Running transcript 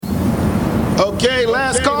Okay,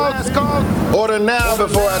 last call. Order now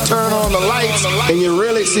before I turn on the lights and you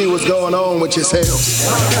really see what's going on with yourselves.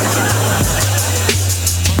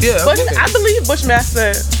 Yeah. But I believe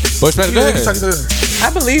Bushmaster. Bushmaster, go ahead.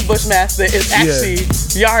 I believe Bushmaster is actually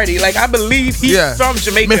Yardie. Like, I believe he's from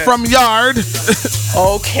Jamaica. From Yard.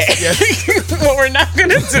 Okay. What we're not going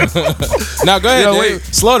to do. Now, go ahead, Dave.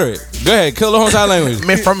 Slaughter it. Go ahead. Kill the whole entire language.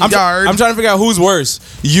 Man from Yard. I'm trying to figure out who's worse.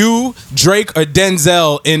 You, Drake, or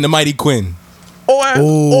Denzel in The Mighty Quinn. Or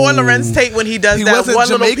Lorenz Tate when he does He that wasn't one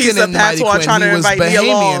little Jamaican piece of in Mighty patois Quinn. trying He to was invite me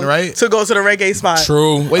along Bahamian, right? to go to the reggae spot.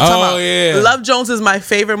 True. Wait, time out. Yeah. Love Jones is my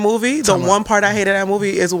favorite movie. The one part I hated that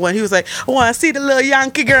movie is when he was like, "I want to see the little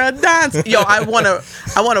Yankee girl dance." Yo, I want to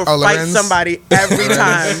fight Lorenz? somebody every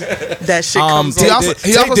time that shit comes He on. also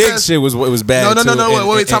Tay Diggs shit was bad. No.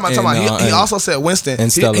 Wait, time out. He also said Winston.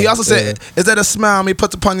 He also said, "Is that a smile me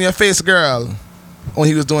put upon your face, girl?" When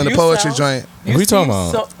he was doing the poetry joint. What are you talking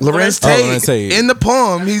about? Lorenz Tate. In the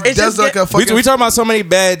poem, he does like a fucking... We talking about so many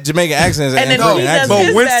bad Jamaican accents. And then he does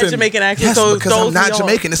his bad Jamaican accent. Yes, so because I'm not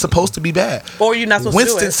Jamaican. It's supposed to be bad. Or you're not supposed to do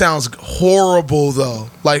it. Winston sounds horrible, though.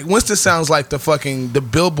 Like, Winston sounds like the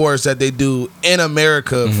billboards that they do in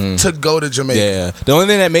America to go to Jamaica. Yeah. The only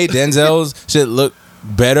thing that made Denzel's shit look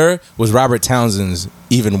better was Robert Townsend's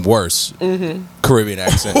even worse Caribbean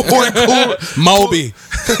accent. Moby.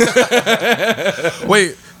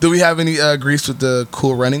 Wait, do we have any griefs with the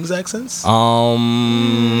Cool Runnings accents?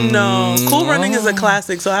 No. Cool Running is a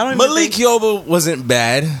classic, so I don't even Malik Yoba wasn't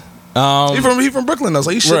bad. He from Brooklyn though,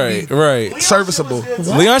 so he should be serviceable.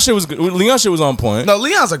 Leon shit was on point. No,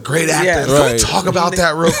 Leon's a great actor. Yeah. Can we talk about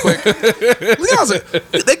that real quick?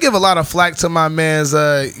 They give a lot of flack to my man's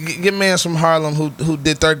get mans from Harlem who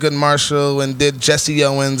did Thurgood Marshall and did Jesse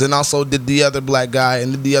Owens and also did the other black guy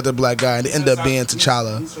and did the other black guy and ended up being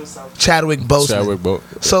T'Challa. Chadwick Boseman.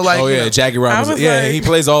 So like, Jackie Robinson. Yeah, he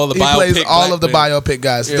plays all the biopic. He plays all of the biopic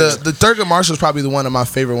guys. Yeah. The Thurgood Marshall is probably one of my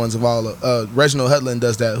favorite ones of all. Reginald Hudlin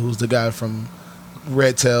does that. Who's the guy from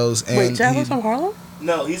Red Tails? And wait, Chadwick's from Harlem?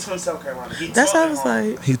 No, he's from South Carolina. That's what I was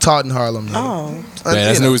like. He taught in Harlem. Oh,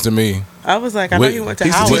 that's news to me. I was like, I know he went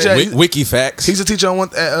to Howard. Wiki facts. He's a teacher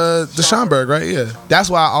at the Schomburg, right? Yeah,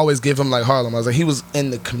 that's why I always give him like Harlem. I was like, he was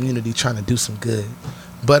in the community trying to do some good.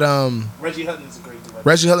 But Reggie Hutton's a great director.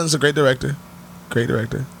 Reggie Hutton's a great director. Great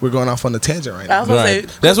director. We're going off on the tangent right now. I was gonna say,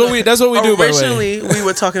 that's what we do. Originally, we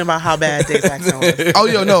were talking about how bad Dave's accent was. Oh,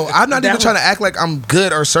 yo, no, I'm not even trying to act like I'm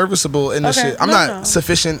good or serviceable in this shit. I'm not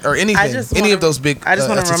sufficient or anything. Any of those big. I just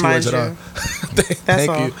want to remind you.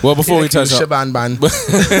 Thank you. Well, before we touch on Shaban Ban.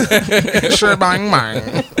 Shaban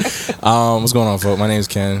Ban. What's going on, folks? My name's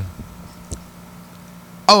Ken.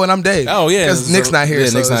 Oh, and I'm Dave. Oh, yeah. Because Nick's not here,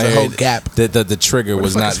 so Nick's there's not a here. whole gap. The trigger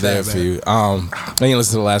was not there for you. When you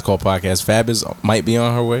listen to the Last Call podcast, Fab might be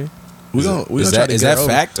on her way. Is that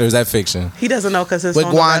fact or is that fiction? He doesn't know because his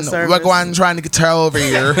phone doesn't have service. We're going trying to get her over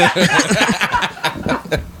here.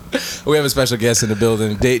 We have a special guest in the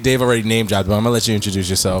building. Dave already name dropped, but I'm gonna let you introduce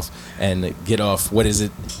yourself and get off. What is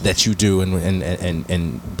it that you do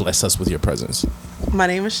and bless us with your presence? My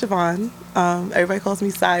name is Siobhan. Everybody calls me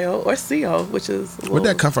Sayo or Sio, which is where'd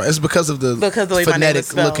that come from? It's because of the way my name is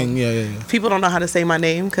spelled. Looking. Yeah. People don't know how to say my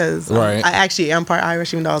name because I actually am part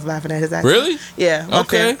Irish, even though I was laughing at his accent. Really? Yeah.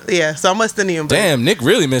 Okay. Yeah. So I'm West Indian. Damn, Nick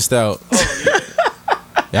really missed out.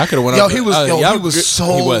 Yeah, I could have went. He was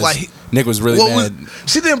so like. Nick was really mad.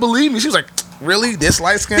 She didn't believe me. She was like, "Really, this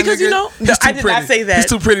light skin?" Because nigga? I did not say that. He's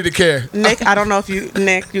too pretty to care. Nick, I don't know if you're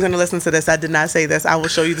gonna listen to this. I did not say this. I will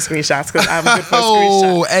show you the screenshots because I'm good for a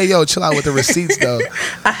screenshot. Hey, yo, chill out with the receipts though.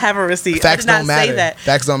 I have a receipt. Facts I did not don't matter. say that.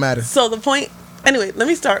 Facts don't matter. So the point. Anyway, let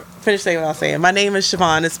me finish saying what I was saying. My name is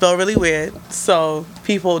Siobhan. It's spelled really weird. So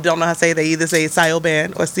people don't know how to say it. They either say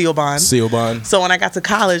Sayoban or Sioban. Sioban. So when I got to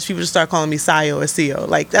college, people just started calling me Sayo or Sio.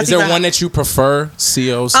 Like, that's is there one that you prefer?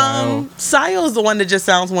 Sio, Sayo? Sayo is the one that just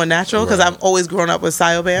sounds more natural because I've always grown up with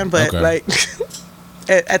Sayoban. But like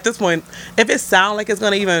at this point, if it sounds like it's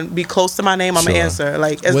gonna even be close to my name, I'm gonna answer.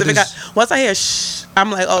 Like as if it got once I hear shh, I'm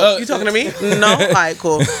like, oh, you talking to me? No? All right,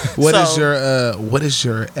 cool. What is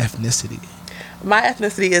your ethnicity? My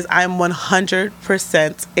ethnicity is I'm 100%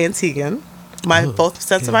 Antiguan. Both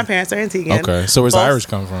sets of my parents are Antiguan. Okay, so where's the Irish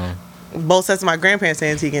come from? Both sets of my grandparents are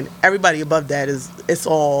Antiguan. Everybody above that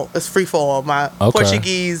it's free for all. My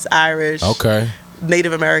Portuguese, Irish,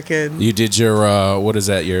 Native American. You did your what is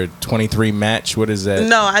that? Your 23 match? What is that?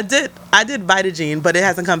 No, I did Vitagene, but it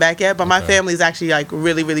hasn't come back yet. But my family is actually like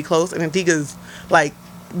really, really close, and Antigua's like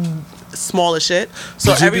small as shit.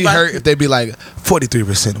 So would you be hurt if they be like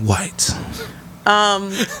 43% white?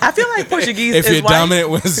 I feel like Portuguese if is your white. dominant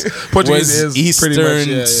was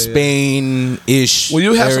Eastern Spain-ish. Well,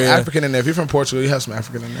 you have some area. African in there. If you're from Portugal, you have some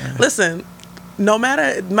African in there. Listen, No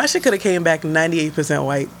matter, my shit could have came back 98%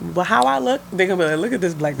 white. But how I look, they gonna be like, look at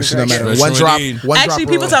this black bitch. No matter. One drop. Actually,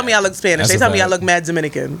 people tell me I look Spanish. That's they tell me I fact. look mad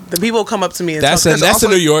Dominican. The people come up to me and That's talk. a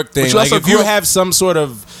New York thing. Like if you grew up- have some sort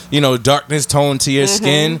of darkness tone to your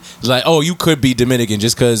skin, it's like you could be Dominican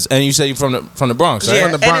just because. And you say you're from the Bronx, right? Yeah,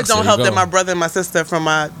 From the and Bronx, it don't there help you that go. my brother and my sister from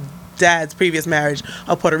my dad's previous marriage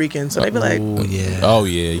are Puerto Rican. So they be like, Oh yeah. Oh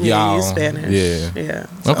yeah, yeah, you Spanish. Yeah. Yeah.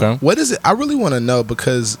 Okay. What is it? I really want to know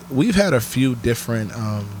because we've had a few different,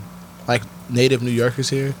 like native New Yorkers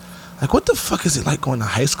here. Like, what the fuck is it like going to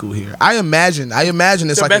high school here? I imagine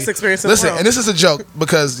it's The like best experience in the Listen, world. and this is a joke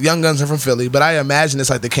because Young Guns are from Philly, but I imagine it's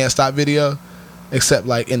like the Can't Stop video, except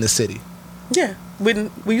like in the city. Yeah.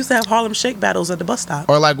 We used to have Harlem Shake battles at the bus stop.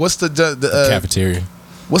 Or like, what's the Cafeteria.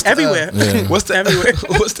 what's the, Everywhere. Yeah. What's the Everywhere.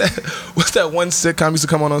 what's that one sitcom used to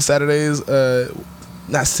come on Saturdays?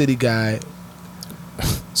 Not City Guy.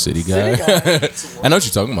 City Guy. I know what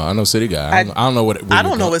you're talking about. I know City Guy. I don't know what. I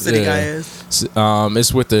don't know what City Guy is.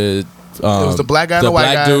 It's with the. It was the black guy and the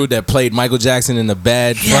white guy. dude that played Michael Jackson in the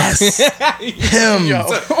bad. Yes, him. Yo.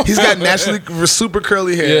 He's got naturally super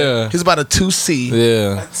curly hair. Yeah. He's about a 2C.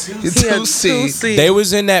 Yeah. He's He had 2C. They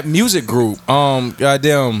was in that music group.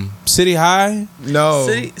 Goddamn City High. No,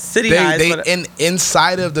 City High is what-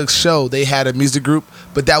 inside of the show they had a music group,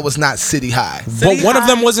 but that was not City High. City But one of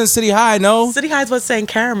High- them was in City High. No. City High's was saying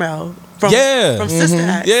Caramel from Yeah. from Sister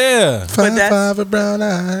Act. Yeah. Five, that's- five with brown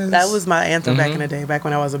eyes. That was my anthem back in the day, back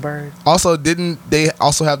when I was a bird. Also, didn't they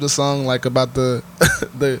also have the song like about the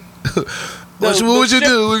the what The- would the you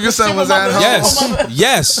do if your son was at home? Yes.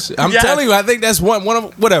 Yes. I'm Yes. telling you. I think that's one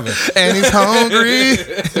of whatever. And he's hungry.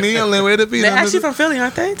 And he only way to be. They're actually from Philly,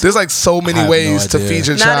 aren't they? There's like so I many have ways no to idea. feed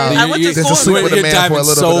your Nah, child. I went to Just school sleep with with a You're man diving for a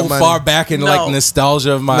little so bit of money. far back into like No.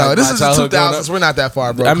 nostalgia of my. No, this my is the childhood growing 2000s. up. We're not that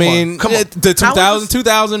far, bro. I mean, come on. the 2000, was-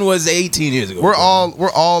 2000 was 18 years ago. We're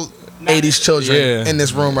all 80s children Yeah. in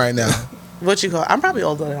this room right now. What you call? I'm probably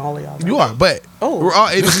older than all of y'all. You are, but Oh. we're all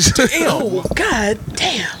 80s. Oh God,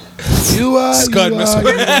 damn! You are. Scud you mess are,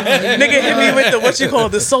 with you are. Nigga hit me with the what you call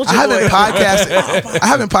the soldier I haven't boy. podcasted. I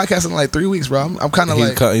haven't podcasted in like 3 weeks, bro. I'm kind of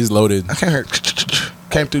like he's loaded. I can't hear.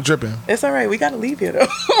 Came through dripping. It's all right. We gotta leave here though.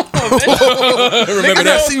 I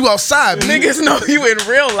gotta see you outside. B. Niggas know you in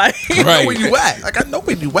real life. I know Right. where you at. Like I know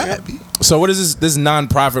where you at. B. So what is this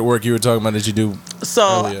non-profit work you were talking about that you do? So,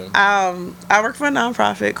 Oh, I work for a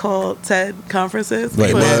nonprofit called TED Conferences.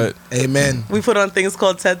 Wait, we, put, what? Amen. we put on things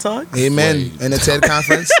called TED Talks. Amen. Wait. And the TED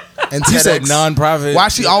conference and You TEDx. said non-profit. Why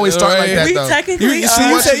she always start like that We though? technically You see,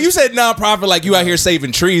 are. you said non-profit like you out here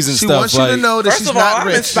saving trees and She stuff. wants you like, to know that First she's of all, not I'm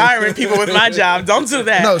rich. inspiring people with my job. Don't do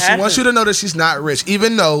that. No, she wants you to know that she's not rich.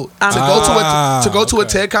 Even though to go to a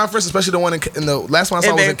TED conference, especially the one in the last one I saw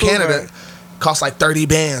In was in Vancouver. Canada, costs like 30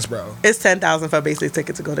 bands, bro. It's $10,000 for a basic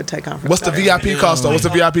ticket to go to TED conference. What's the VIP cost though? What's the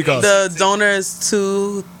VIP cost? The donors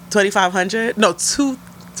to $2,500. No,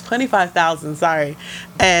 25,000. Sorry,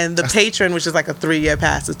 and the patron, which is like a 3-year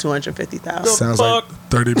pass, is $250,000. Sounds like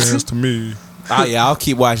 30 bands to me. Oh yeah, I'll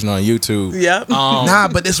keep watching on YouTube. Yep. Nah,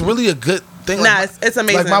 but it's really a good thing. Nah, it's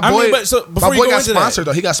amazing. Like my I boy, mean, but so before my you boy go got into that- sponsored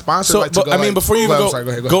though. He got sponsored. So, like, to but, go, I mean, like- before you even I'm go, sorry,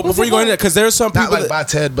 ahead, go before you go into that, because there's some people Not like that, by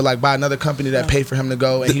TED, but like by another company that paid for him to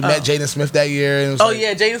go, and he met Jaden Smith that year. And it was Oh like,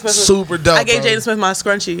 yeah, Jaden Smith. Was, super dope. I gave bro. Jaden Smith my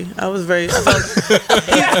scrunchie. I was very.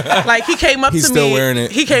 He came up He's to still me. wearing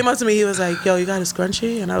it. He came up to me. He was like, "Yo, you got a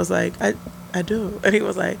scrunchie?" And I was like, "I do." And he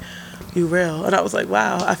was like, "You real?" And I was like,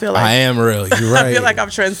 "Wow, I feel like I am real. You're right. I feel like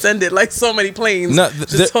I've transcended like so many planes No,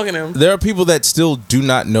 just talking to him." There are people that still do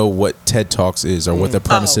not know what TED Talks is or what the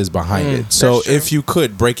premise is behind it. So That's true. if you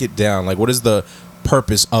could break it down, like what is the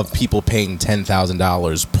purpose of people paying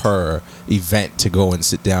 $10,000 per event to go and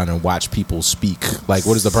sit down and watch people speak? Like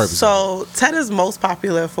what is the purpose? So TED is most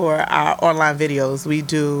popular for our online videos. We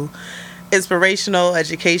do inspirational,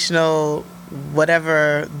 educational,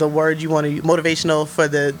 whatever the word you want to use, motivational for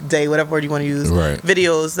the day, whatever word you want to use. Right.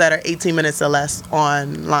 Videos that are 18 minutes or less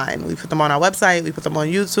online. We put them on our website. We put them on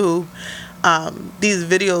YouTube. These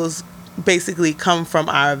videos basically come from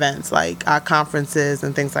our events, like our conferences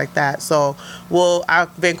and things like that. So our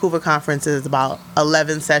Vancouver conference is about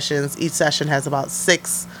 11 sessions. Each session has about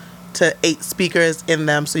 6 to 8 speakers in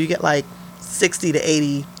them. So you get like 60 to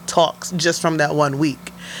 80 talks just from that 1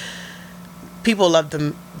 week. People love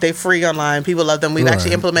them. They're free online. People love them. We've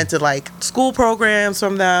actually implemented like school programs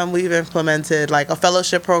from them. We've implemented like a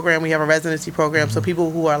fellowship program. We have a residency program. So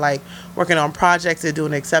people who are like working on projects, they're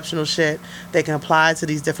doing exceptional shit, they can apply to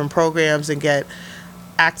these different programs and get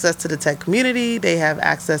access to the TED community. They have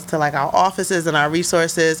access to like our offices and our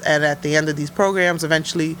resources. And at the end of these programs,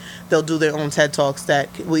 eventually they'll do their own TED Talks that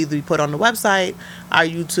will either be put on the website, our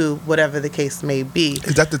YouTube, whatever the case may be.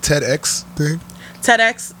 Is that the TEDx thing?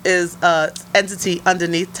 TEDx is a entity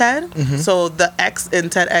underneath TED. Mm-hmm. So the X in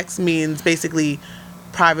TEDx means basically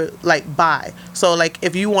private, like buy. So like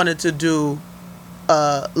if you wanted to do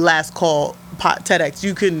last call TEDx,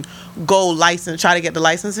 you can go try to get the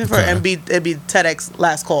licensing for it, and it'd be TEDx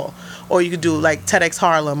last call, or you could do like TEDx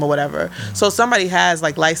Harlem or whatever. So somebody has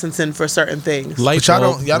like licensing for certain things. But y'all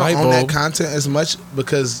don't own that content as much,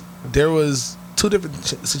 because there was two different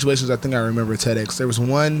situations I think I remember TEDx. There was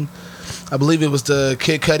one, I believe it was the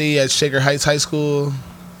Kid Cudi at Shaker Heights High School.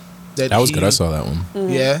 That was good. I saw that one. Mm-hmm.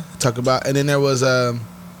 Yeah, talk about. And then there was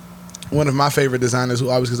one of my favorite designers who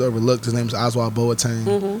always gets overlooked. His name is Oswald Boateng.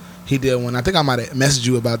 Mm-hmm. He did one. I think I might have messaged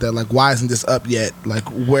you about that. Like, why isn't this up yet? Like,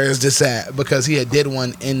 where is this at? Because he did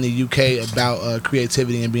one in the UK about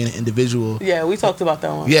creativity and being an individual. Yeah, we talked about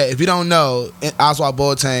that one. Yeah, if you don't know, Oswald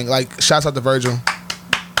Boateng, like, shouts out to Virgil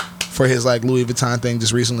for his like Louis Vuitton thing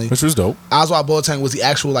just recently, which was dope. Oswald Boateng was the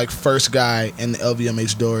actual like first guy in the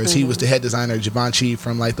LVMH doors. Mm-hmm. He was the head designer of Givenchy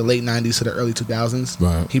from like the late 90s to the early 2000s.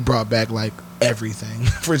 Right. He brought back like everything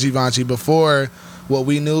for Givenchy before what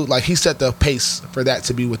we knew. Like, he set the pace for that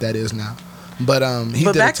to be what that is now. But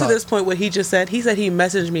back to this point, what he just said, he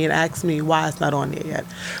messaged me and asked me why it's not on there yet.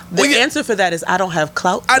 The answer for that is I don't have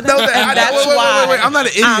clout. I know that. And that's why I'm not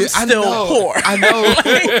an idiot. I'm still poor. I know.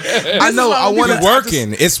 I know. I want to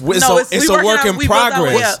working. It's a work in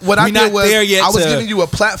progress. What I did was I was giving you a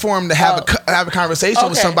platform to have a conversation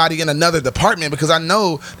with somebody in another department, because I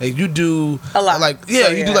know that you do a lot. Like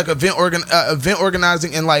you do like event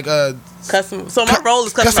organizing and like customer. So my role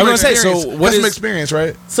is customer experience. So what customer experience,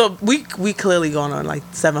 right? So we clearly going on like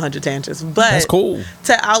 700 tangents, but that's cool.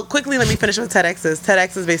 I'll quickly let me finish with TEDx.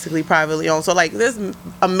 TEDx is basically privately owned. So like there's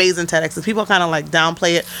amazing TEDx's. People kind of like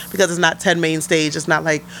downplay it because it's not TED main stage. It's not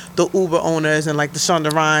like the Uber owners and like the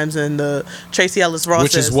Shonda Rhimes and the Tracy Ellis Ross.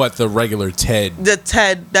 Which is what the regular TED.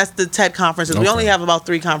 That's the TED conferences. Okay. We only have about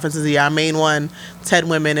 3 conferences a year. Our main one, TED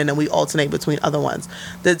Women, and then we alternate between other ones.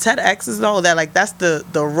 The TEDx's though, that like that's the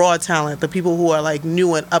raw talent. The people who are like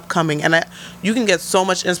new and upcoming, and you can get so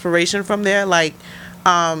much inspiration from there. Like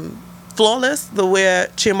Flawless, the where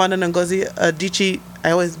Chimamanda Ngozi Adichie,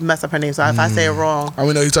 I always mess up her name, so if I say it wrong, I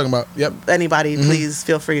know who you're talking about. Yep. Anybody, please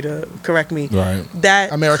feel free to correct me. Right.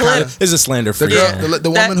 That Americana is a slander for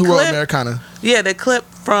the woman who wrote Americana. Yeah, the clip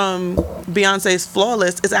from Beyonce's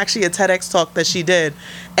Flawless is actually a TEDx talk that she did,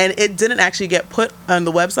 and it didn't actually get put on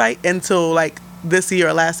the website until like this year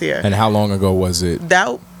or last year. And how long ago was it?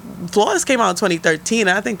 That Flawless came out in 2013,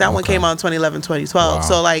 and I think that one came out in 2011, 2012. Wow.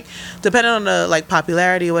 So like, depending on the like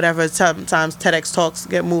popularity or whatever, sometimes TEDx talks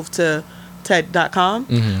get moved to TED.com.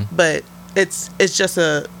 Mm-hmm. But it's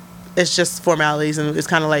just formalities, and it's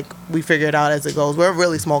kind of like we figure it out as it goes. We're a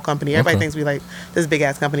really small company. Everybody thinks we like this big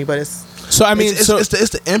ass company, but it's. So I mean, it's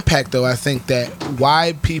the impact though. I think that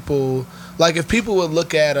why people. Like, if people would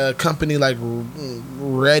look at a company like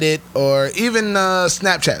Reddit or even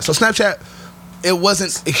Snapchat. So Snapchat, it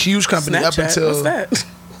wasn't a huge company Snapchat? up until. What's that?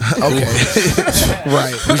 Okay,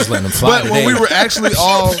 right. We just letting them fly. But when we were actually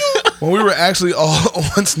all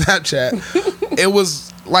on Snapchat, it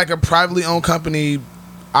was like a privately owned company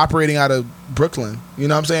operating out of Brooklyn. You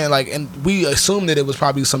know what I'm saying? Like, and we assumed that it was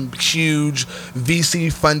probably some huge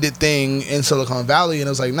VC funded thing in Silicon Valley, and it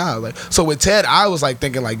was like, nah. Like, so with TED, I was like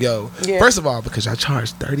thinking like, yo, first of all, because I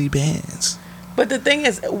charge 30 bands. But the thing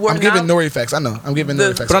is, I'm giving Nori effects. I know. I'm giving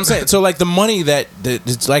Nori effects. But I'm saying, so like the money that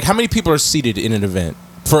it's like, how many people are seated in an event?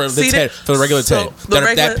 For the TED, for the regular TED,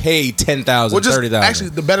 that pay $10,000, $30,000.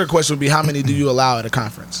 Actually, the better question would be, how many do you allow at a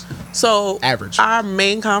conference? So average. Our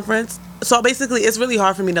main conference. So basically, it's really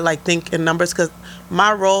hard for me to like think in numbers because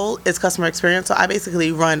my role is customer experience. So I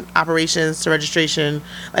basically run operations to registration.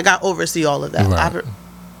 Like, I oversee all of that. Right.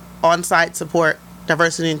 On-site support,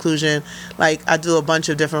 diversity, inclusion. Like, I do a bunch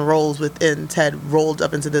of different roles within TED rolled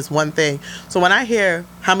up into this one thing. So when I hear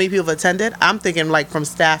how many people have attended, I'm thinking like from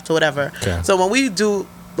staff to whatever. Okay. So when we do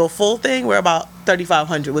the full thing, we're about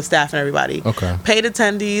 3,500 with staff and everybody. Okay. Paid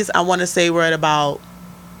attendees, I want to say we're at about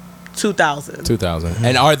 2,000. 2,000.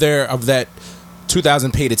 And are there, of that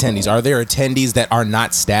 2,000 paid attendees, are there attendees that are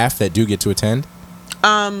not staff that do get to attend?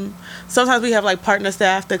 Sometimes we have like partner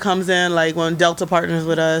staff that comes in, like when Delta partners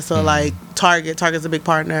with us, or like Target's a big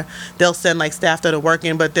partner. They'll send like staff that are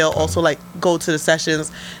working, but they'll also like go to the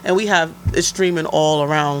sessions, and we have it streaming all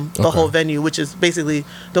around the whole venue, which is basically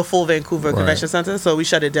the full Vancouver Convention Center. So we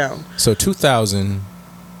shut it down. So 2,000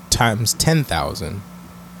 times 10,000,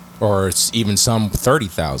 or it's even some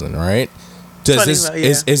 30,000, right? Does this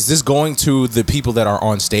is this going to the people that are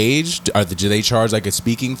on stage? Do they charge like a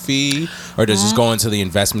speaking fee, or does this go into the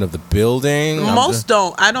investment of the building? Most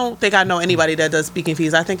don't. I don't think I know anybody that does speaking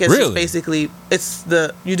fees. I think it's just basically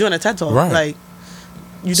you're doing a TED Talk, right? Like,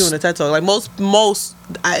 you doing a TED Talk. Like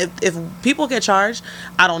if people get charged,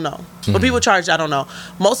 I don't know. But people charged, I don't know.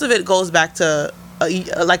 Most of it goes back to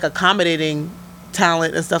like accommodating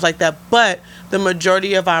talent and stuff like that. But the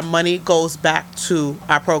majority of our money goes back to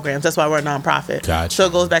our programs. That's why we're a nonprofit. Gotcha. So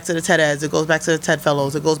it goes back to the TEDx. It goes back to the TED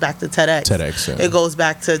Fellows. It goes back to TEDx. Yeah. It goes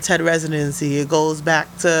back to TED Residency. It goes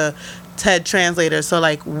back to TED Translator. So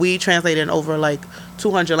like we translate in over like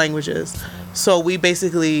 200 languages. So we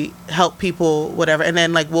basically help people, whatever. And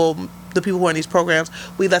then like the people who are in these programs,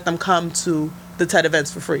 we let them come to the TED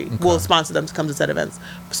events for free. Okay. We'll sponsor them to come to TED events.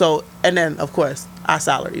 So, and then of course our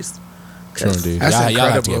salaries. True, indeed. That's y'all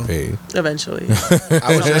have to get paid. Eventually.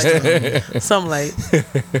 I was just some late.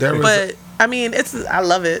 But I mean, I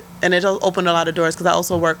love it, and it opened a lot of doors because I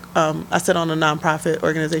also work. I sit on a nonprofit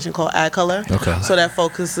organization called AdColor. Okay. So that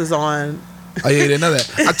focuses on. Oh yeah, you didn't know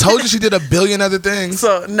that. I told you she did a billion other things.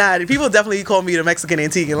 So people definitely call me the Mexican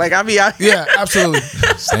Antiguan. Like I be out here. Yeah, absolutely.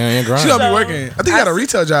 Stay on your grind. She don't be working. I think you got a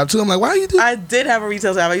retail job too. I'm like, why you do? I did have a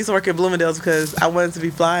retail job. I used to work at Bloomingdale's because I wanted to be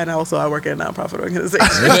fly, and I work at a nonprofit organization.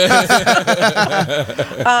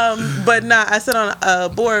 But I sit on a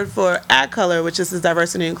board for AdColor, which is this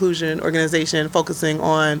diversity and inclusion organization focusing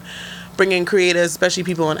on bringing creators, especially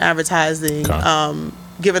people in advertising. Okay.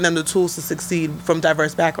 Giving them the tools to succeed from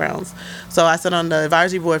diverse backgrounds. So I sit on the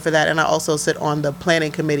advisory board for that, and I also sit on the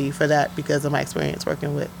planning committee for that because of my experience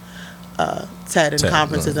working with TED and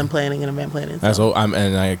conferences and planning and event planning. So.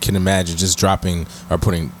 And I can imagine just dropping or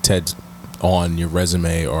putting TED on your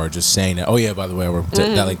resume or just saying that, oh yeah, by the way,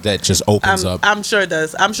 that just opens up. I'm sure it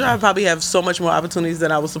does. I'm sure I probably have so much more opportunities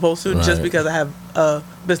than I was supposed to just because I have a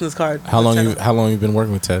business card. How long you been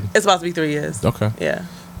working with TED? It's about to be 3 years. Okay. Yeah.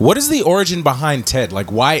 What is the origin behind TED?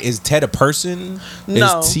 Like, why is TED a person?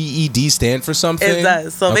 No. Does TED stand for something? It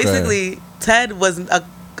does. So basically, TED was a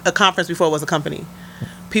conference before it was a company.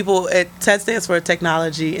 TED stands for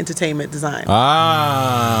Technology Entertainment Design.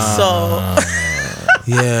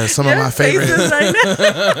 Yeah, some of my favorite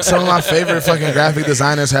fucking graphic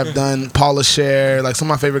designers have done. Paula Scher, like some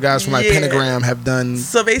of my favorite guys from Pentagram have done.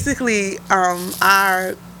 So basically,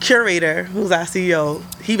 our curator, who's our CEO,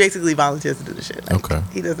 he basically volunteers to do the shit. Like, okay.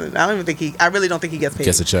 He doesn't. I really don't think he gets paid.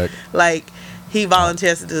 Gets a check. Like he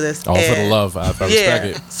volunteers to do this. All for the love. I respect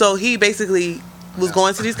it. So he basically was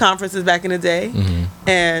going to these conferences back in the day,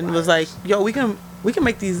 and was like, "Yo, we can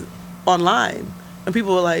make these online," and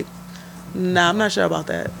people were like, "Nah, I'm not sure about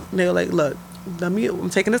that." And they were like, "Look, I'm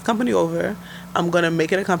taking this company over. I'm gonna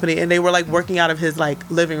make it a company." And they were like working out of his like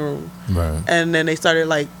living room, right? And then they started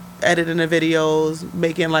like editing the videos,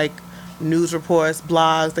 making like news reports,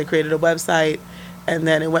 blogs. They created a website, and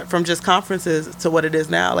then it went from just conferences to what it is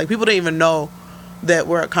now. Like people didn't even know that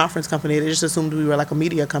we're a conference company. They just assumed we were like a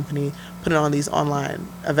media company putting on these online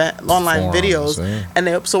videos. Yeah.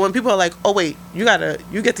 And so when people are like, "Oh wait, you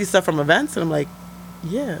get these stuff from events," and I'm like,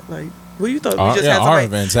 "Yeah, like." Well, you thought we just had somebody.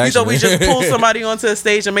 Events, you thought we just pulled somebody onto a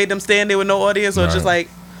stage and made them stand there with no audience, or just like,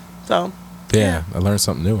 so. Yeah, I learned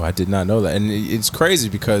something new. I did not know that, and it's crazy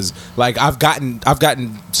because like I've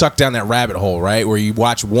gotten sucked down that rabbit hole, right? Where you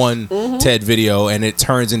watch one TED video and it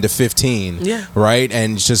turns into 15, right?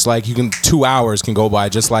 And it's just like 2 hours can go by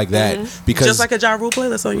just like that because just like a Ja Rule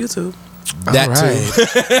playlist on YouTube. That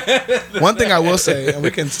too. One thing I will say, and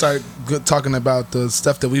we can start talking about the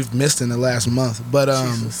stuff that we've missed in the last month, but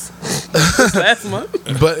last month,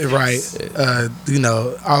 but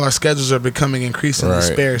all our schedules are becoming increasingly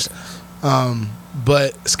sparse.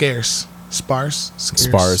 But scarce. Sparse?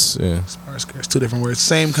 Sparse, yeah. Sparse, scarce. Two different words.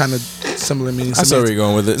 Same kind of similar meaning. That's where we're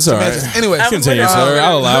going with it. It's all right. Anyway. Continue, sir.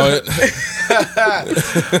 I'll allow it.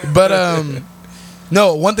 But,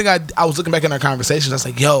 no, one thing I was looking back in our conversations, I was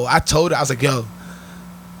like, I'm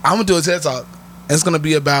going to do a TED Talk. And it's going to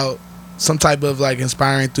be about some type of, like,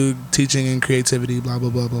 inspiring through teaching and creativity, blah,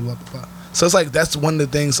 blah, blah, blah, blah, blah. So it's like, that's one of the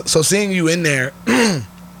things. So seeing you in there...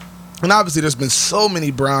 And obviously there's been so many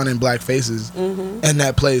brown and black faces in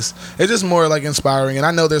that place. It's just more like inspiring. And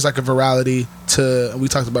I know there's like a virality to, we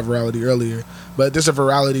talked about virality earlier, but there's a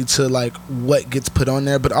virality to like what gets put on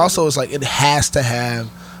there. But also it's like it has to have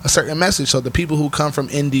a certain message. So the people who come from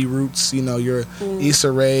indie roots, your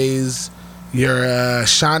Issa Rae's, your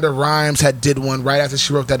Shonda Rhimes did one right after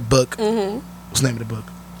she wrote that book. What's the name of the book?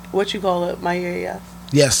 What you call it? My Year of Yes.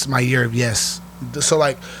 Yes, My Year of Yes. So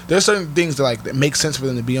like there's certain things that make sense for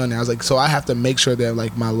them to be on there. I was like, so I have to make sure that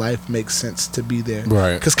like my life makes sense to be there,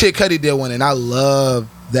 right? Because Kid Cudi did one, and I love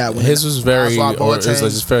that one. His was very,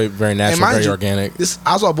 just very, very natural, very organic. This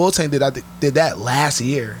Oswald Boateng did that last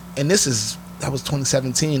year, and that was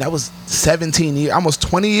 2017. That was 17 years, almost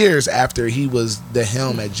 20 years after he was the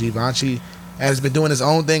helm at Givenchy and has been doing his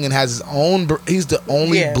own thing and has his own. He's the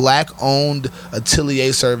only black-owned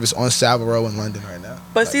atelier service on Savile Row in London right now.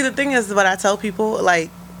 But see, the thing is, what I tell people,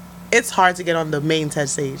 like, it's hard to get on the main TED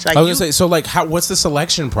stage. Like, I was gonna say, so like, what's the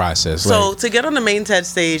selection process? So like, to get on the main TED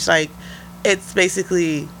stage, like, it's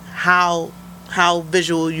basically how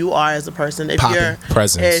visual you are as a person. If poppin'.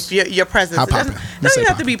 If your presence. How poppin'. It doesn't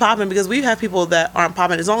have to be popping, because we have people that aren't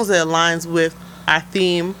popping, as long as it aligns with our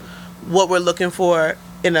theme, what we're looking for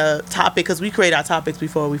in a topic, because we create our topics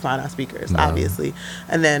before we find our speakers, obviously,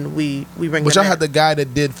 and then we bring. Which I had the guy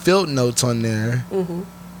that did field notes on there.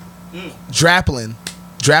 Draplin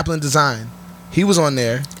Design. He was on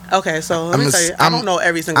there. Okay, so let me tell you, I don't know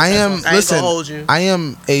every single. Listen, I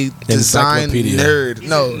am a design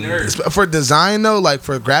nerd. For design though, like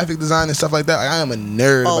for graphic design and stuff like that, I am a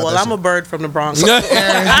nerd. Oh well, I'm a bird from the Bronx.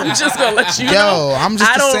 I'm just gonna let you know. I'm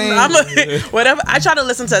just whatever. I try to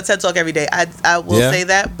listen to a TED Talk every day. I will say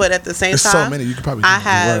that, but at the same time, so many you could probably. I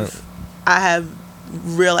have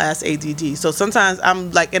real ass ADD. So sometimes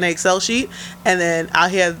I'm like in an Excel sheet, and then I'll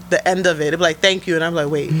hear the end of it. It'll be like, thank you. And I'm like,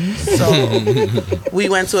 wait. So we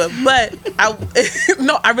went to it. But I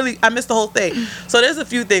missed the whole thing. So there's a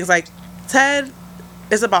few things. Like, TED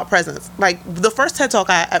is about presence. Like, the first TED Talk,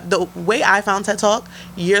 the way I found TED Talk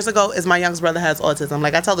years ago is my youngest brother has autism.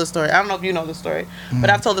 Like, I tell this story. I don't know if you know the story, but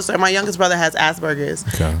I've told the story. My youngest brother has Asperger's.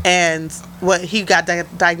 Okay. And he got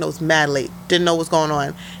diagnosed mad late. Didn't know what's going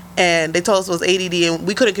on. And they told us it was ADD, and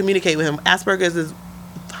we couldn't communicate with him. Asperger's is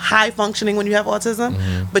high functioning when you have autism,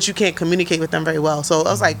 but you can't communicate with them very well. So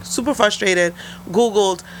I was like super frustrated.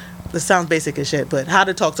 Googled, this sounds basic as shit, but how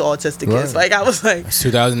to talk to autistic kids. Like, I was like, it's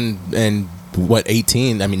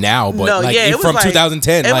 2018. I mean now, but it was from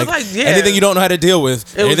 2010. Anything you don't know how to deal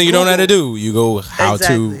with, anything you don't know how to do, you go how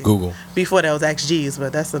to Google. Before that was XG's,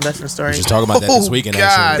 but that's a different story. We should talk about that this weekend.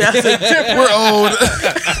 Actually, we're old.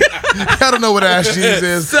 I don't know what Ask Jeeves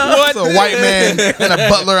is. It's a white man in a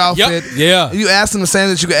butler outfit. Yep. Yeah. You asked him the same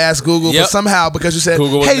that you could ask Google, but somehow because you said,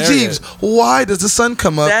 Google "Hey Jeeves, why does the sun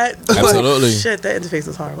come up?" Absolutely. Shit, that interface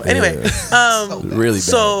is horrible. Anyway, really bad.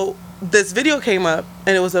 So this video came up,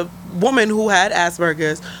 and it was a woman who had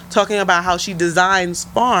Asperger's talking about how she designs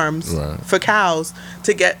farms for cows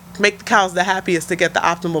to make the cows the happiest to get the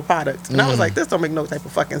optimal product. And I was like, this don't make no type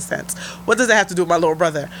of fucking sense. What does it have to do with my little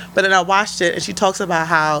brother? But then I watched it, and she talks about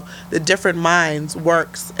how the different minds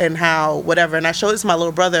works and how whatever. And I showed it to my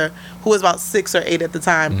little brother, who was about 6 or 8 at the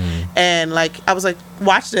time. And like, I was like,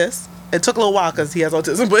 watch this. It took a little while because he has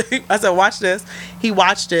autism, but I said, watch this. He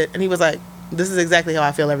watched it, and he was like, this is exactly how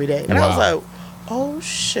I feel every day. And I was like, oh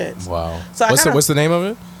shit. Wow. So what's the name of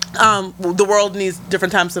it? The World Needs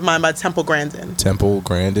Different Types of Mind by Temple Grandin. Temple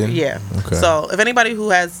Grandin? Yeah. Okay. So if anybody who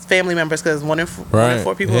has family members, because one in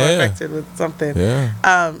 4 people are affected with something.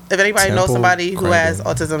 Yeah. If anybody knows somebody who has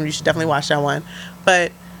autism, you should definitely watch that one.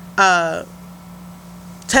 But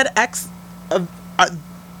TEDx,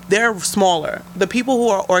 they're smaller. The people who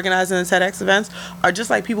are organizing the TEDx events are just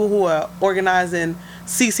like people who are organizing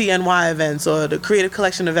CCNY events or the Creative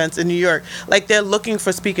Collection events in New York. Like, they're looking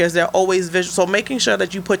for speakers. They're always visual. So making sure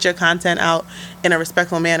that you put your content out in a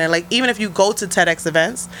respectful manner. Like, even if you go to TEDx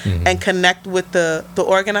events and connect with the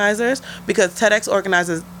organizers, because TEDx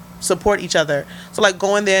organizers support each other. So like,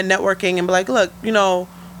 go in there networking and be like, look, you are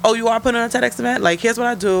putting on a TEDx event? Like, here's what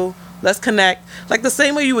I do. Let's connect. Like, the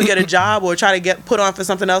same way you would get a job or try to get put on for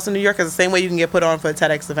something else in New York is the same way you can get put on for a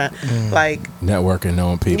TEDx event. Like, networking,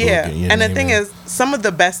 knowing people. Yeah. And the thing is, some of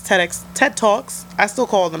the best TED Talks, I still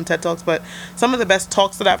call them TED Talks, but some of the best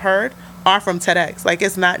talks that I've heard are from TEDx. Like,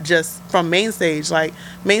 it's not just from main stage. Like,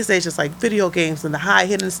 main stage is like video games and the high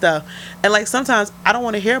hitting stuff. And like, sometimes I don't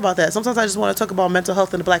want to hear about that. Sometimes I just want to talk about mental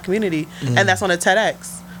health in the Black community, and that's on the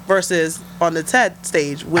TEDx versus on the TED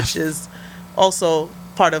stage, which is also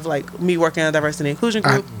part of like me working in a diversity and inclusion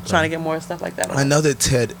group, trying to get more stuff like that. I know that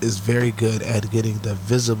TED is very good at getting the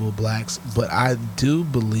visible blacks, but I do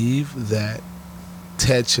believe that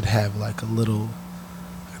TED should have like a little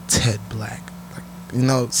TED Black, like,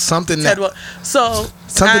 something TED that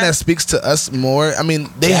that speaks to us more. I mean,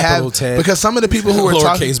 they Capital have TED. Because some of the people who are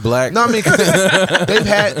talking lowercase black. No, I mean, 'cause they've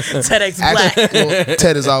had TEDx Black. Well,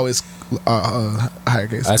 TED is always higher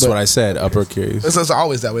case. That's what I said, uppercase. It's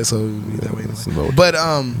always that way, so that way anyway. But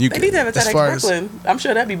they need to have a TEDx Brooklyn. I'm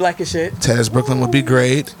sure that'd be black as shit. TEDx Brooklyn would be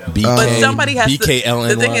great. But somebody has BKLNY.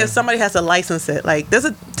 The thing is, somebody has to license it. Like, there's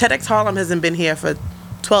a TEDx Harlem hasn't been here for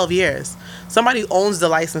 12 years. Somebody owns the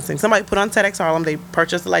licensing. Somebody put on TEDx Harlem. They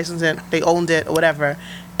purchased the licensing. They owned it or whatever.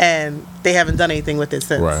 and they haven't done anything with it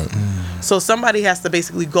since. Right. So somebody has to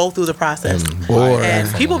basically go through the process,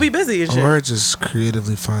 and people be busy and shit. Or just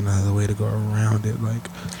creatively find another way to go around it. Like,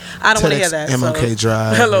 I don't want to hear that. MLK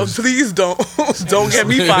Drive. Hello, please don't get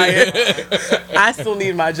me fired. I still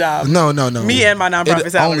need my job. No. Me and my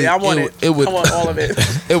nonprofit salary. I want it. I want all of it.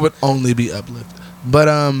 It would only be uplift. But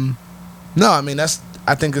no, I mean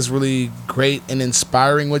I think it's really great and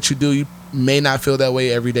inspiring what you do. You may not feel that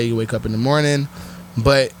way every day you wake up in the morning,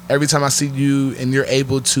 but every time I see you and you're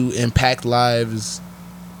able to impact lives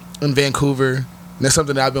in Vancouver, and that's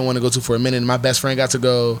something that I've been wanting to go to for a minute. And my best friend got to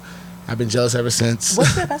go. I've been jealous ever since.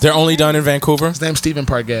 What's that? They're only done in Vancouver? His name's Stephen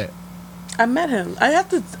Pargat. I met him. I have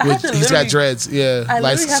to He's got dreads. Yeah,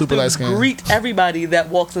 super light skin. Greet everybody that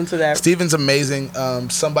walks into that. Stephen's amazing.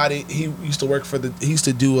 He used to work he used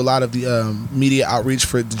to do a lot of the media outreach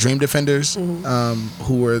for the Dream Defenders,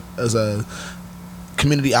 who were as a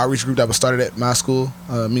community outreach group that was started at my school,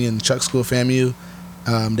 me and Chuck's school, FAMU.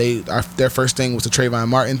 Their first thing was the Trayvon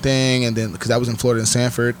Martin thing, and then because I was in Florida and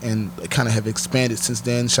Sanford, and kind of have expanded since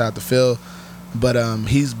then. Shout out to Phil, but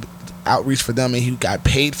he's outreach for them, and he got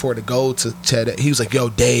paid for to go to TED. He was like, "Yo,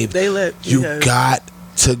 Dave, you got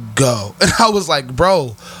to go," and I was like,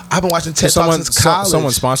 "Bro, I've been watching TED Talks since college."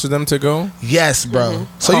 Someone sponsored them to go. Yes, bro.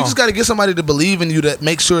 So you just got to get somebody to believe in you to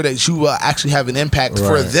make sure that you actually have an impact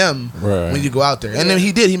for them when you go out there. And then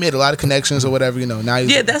he did. He made a lot of connections or whatever. Now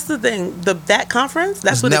that's the thing. That conference.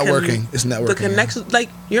 That's what networking. It's networking. The connection, like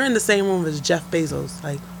you're in the same room as Jeff Bezos.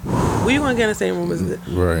 Like, we want to get in the same room as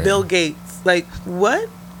Bill Gates. Like what?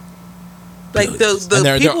 Like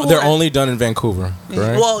the people they're only done in Vancouver,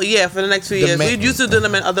 correct? Well, yeah, for the next few years. We used to do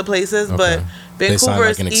them in other places, but Vancouver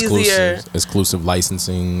is easier. Exclusive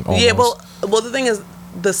licensing. Almost. Yeah, well, the thing is,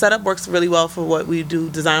 the setup works really well for what we do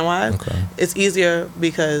design wise. Okay. It's easier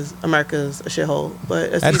because America's a shithole,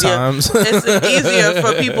 but it's it's easier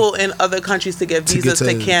for people in other countries to get visas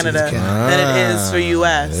to Canada than it is for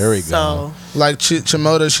US. There we go. Like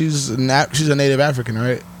Chimoda, she's a native African,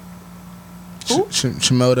 right? Who?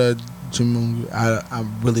 Chimoda.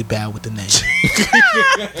 I'm really bad with the name.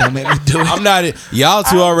 Don't make me do it. I'm not. Y'all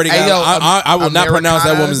two already got. I will not pronounce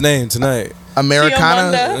that woman's name tonight.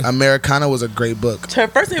 Americana was a great book. Her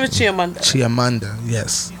first name was Chiamanda.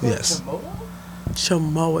 Yes.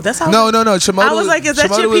 Chamoa. That's how. No. Chimoda. I was like, is that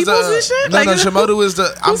your people's and shit? No, Chimoda was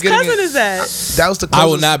the. Whose cousin is that? That was the. I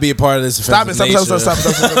will not be a part of this. Stop it! Stop! There's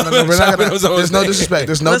no disrespect.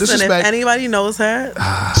 There's no disrespect. If anybody knows her,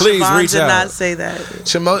 please reach out. Did not say that.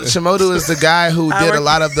 Chimoda is the guy who did a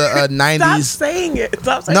lot of the 90s. Stop saying it.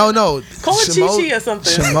 Stop saying No. Call it Chi-Chi or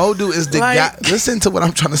something. Chimoda is the guy. Listen to what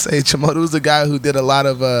I'm trying to say. Chimoda was the guy who did a lot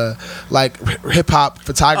of like hip hop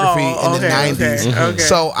photography in the 90s. Okay.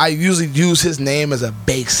 So I usually use his name as a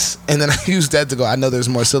base, and then I use that to go, I know there's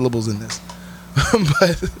more syllables in this.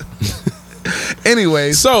 But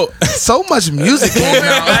anyway, so much music came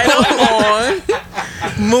out.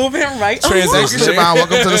 Moving right on. Transition. Siobhan,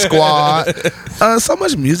 welcome to the squad. So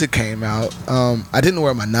much music came out. I didn't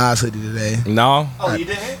wear my Nas hoodie today. No. Oh, you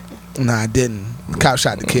didn't? No, I didn't. The cop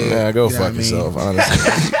shot the kid. Yeah, go fuck yourself.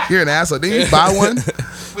 Honestly, you're an asshole. Didn't you buy one?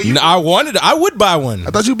 No, I would buy one. I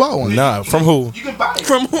thought you bought one. Nah, from who? You can buy it.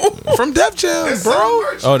 From who? From Def Jam, bro.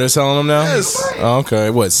 Oh, they're selling them now? Yes. Oh, okay.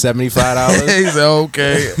 What, $75? He said,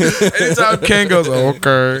 okay. Anytime Ken goes,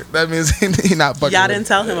 okay. That means he not fucking. Y'all didn't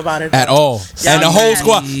tell him about it. At all. And the whole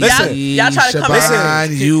squad. Listen. Y'all try to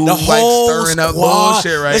come in. You the whole stirring up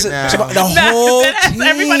bullshit right now. The whole team.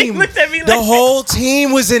 Everybody looked at me like the whole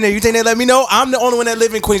team was in there. You think they let me know? I'm the only one that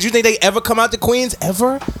live in Queens. You think they ever come out to Queens?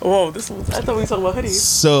 Ever? Whoa, I thought we were talking about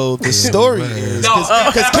hoodies. So the story is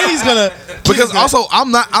because Kenny's gonna also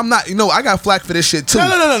I'm not I got flack for this shit too.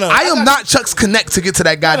 No. I am not Chuck's Connect to get to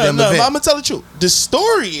that goddamn event. I'm gonna tell the truth. The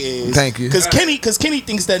story is thank you because Kenny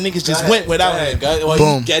thinks that niggas just went without him.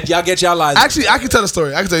 Boom. Y'all get y'all lives. Actually, I can tell the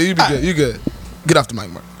story. I can tell you. You be good. You good. Get off the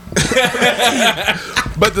mic, Mark.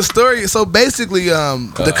 But the story, so basically,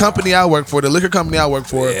 the company I work for, the liquor company I work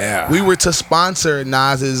for, we were to sponsor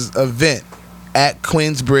Nas's event at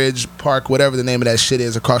Queensbridge Park, whatever the name of that shit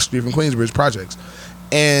is, across the street from Queensbridge Projects.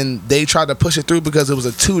 And they tried to push it through because it was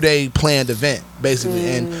a 2-day planned event,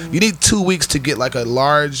 basically. And you need 2 weeks to get like a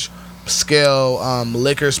large scale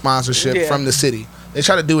liquor sponsorship from the city. They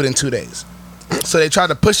tried to do it in 2 days. So they tried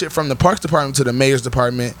to push it from the Parks Department to the Mayor's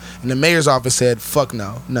Department, and the Mayor's office said, "Fuck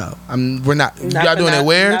no, we're not. Y'all doing it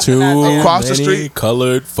where? Across the street,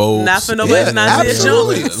 colored folks. Not for nobody. Not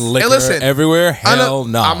absolutely. Liquor listen, everywhere. Hell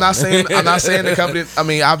no. I'm not saying the company. I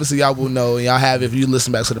mean, obviously y'all will know, and y'all have if you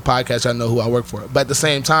listen back to the podcast, y'all know who I work for. But at the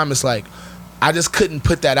same time, it's like I just couldn't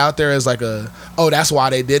put that out there as like that's why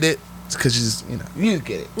they did it. because you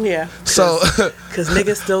get it. Yeah. So because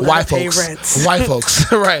niggas still gotta pay rent. White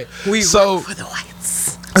folks, right? We work for the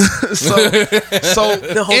whites. So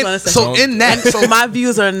my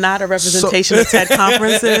views are not a representation of TED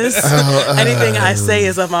conferences. Anything I say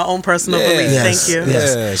is of my own personal belief. Yes, Thank you.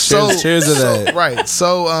 Yes. Cheers to that. Right.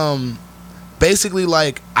 So basically,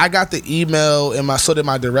 like, I got the email and so did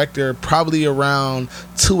my director probably around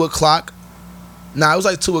 2:00. Nah, it was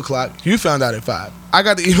like 2:00. You found out at 5. I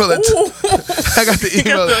got the email at I got the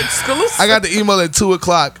email. I got the email at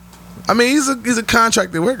 2:00. I mean, he's a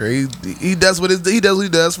contracted worker. He does what he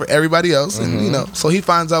does for everybody else, and so he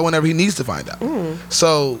finds out whenever he needs to find out.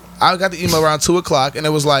 So I got the email around 2:00, and it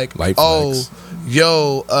was like,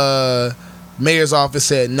 mayor's office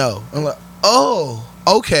said no. I'm like, oh,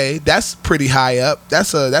 okay, that's pretty high up.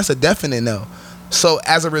 That's a definite no. So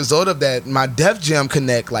as a result of that, my Def Jam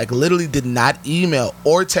Connect literally did not email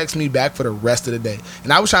or text me back for the rest of the day.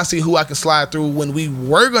 And I was trying to see who I can slide through when we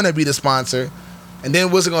were gonna be the sponsor, and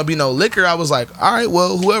then wasn't gonna be no liquor. I was like, all right,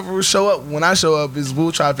 well, whoever will show up when I show up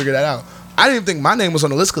we'll try to figure that out. I didn't even think my name was on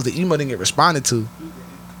the list because the email didn't get responded to.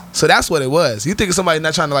 So that's what it was. You think somebody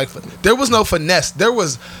not trying to there was no finesse. There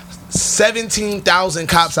was 17,000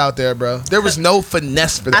 cops out there, bro. There was no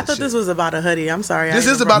finesse for that. I thought this was about a hoodie. I'm sorry. This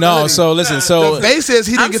is about the hoodie. So listen. So the base is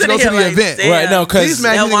he didn't get to go to the event. Damn. Right? No, because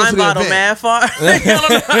that wine bottle mad far.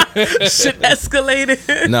 Shit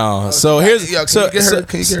escalated. No. So here's. Can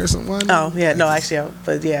you get her some wine? Oh yeah, no, actually,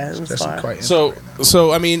 but yeah, it was far. So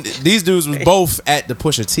I mean, these dudes was both at the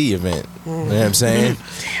Pusha T event. You know what I'm saying?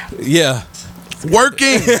 Yeah.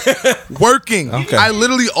 Working. Okay. I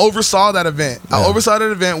literally oversaw that event. I oversaw that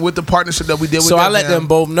event with the partnership that we did with So I let them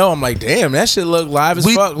both know. I'm like, damn, that shit look live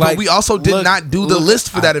as fuck. But we also did not do the list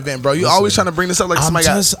for that event, bro. You always trying to bring this up like somebody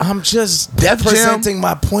I'm just Def presenting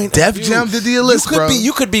my point. Def Jam did the list, bro.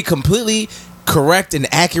 You could be completely correct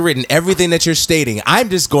and accurate in everything that you're stating. I'm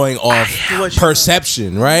just going off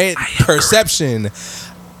perception, right? Perception.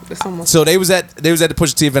 So they was at the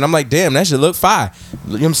Pusha T event. I'm like, damn, that should look fire.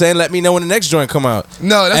 You know what I'm saying? Let me know when the next joint come out.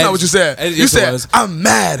 No, that's not what you said. You said, I'm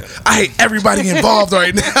mad. I hate everybody involved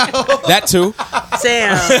right now. That too.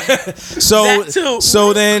 Damn.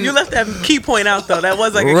 So then you left that key point out though. That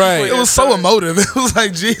was like a right. key point. It was so emotive. It was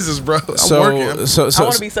like, Jesus, bro. I'm working. I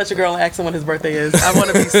want to be such a girl and ask him when his birthday is. I want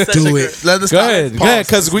to be such a girl. Let us go ahead,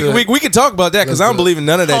 because we can talk about that because I don't believe in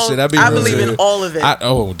none of that shit. I believe in all of it.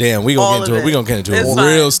 Damn, we gonna get into it. We gonna get into a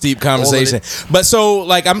real steep conversation. But so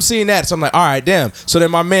I'm seeing that, so I'm like, all right, damn. So then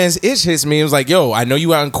my man's itch hits me. It was like, yo, I know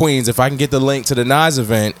you out in Queens. If I can get the link to the Nas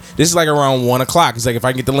event, this is like around 1:00. He's like, if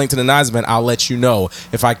I can get the link to the Nas event, I'll let you know.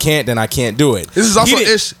 If I can't, then I can't do it. This is also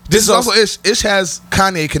Ish. This is also Ish. Ish has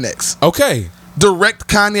Kanye connects. Okay. Direct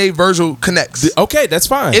Kanye Virgil connects. Okay, that's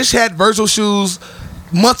fine. Ish had Virgil shoes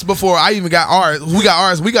months before I even got ours. We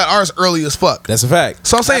got ours early as fuck. That's a fact.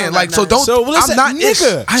 So I'm saying, listen, I'm not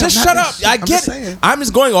nigga. Just shut up. I get it. I'm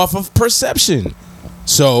just going off of perception.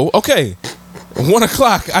 So, okay.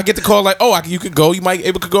 1:00, I get the call you could go. You might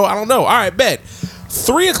able to go. I don't know. All right, bet.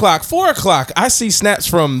 3:00, 4:00, I see snaps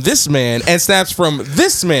from this man and snaps from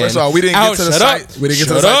this man. First of all, we didn't get to the site. We didn't get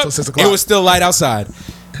to the site till 6 o'clock. It was still light outside.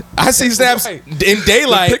 I see snaps in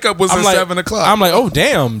daylight. The pickup was at 7 o'clock. I'm like, oh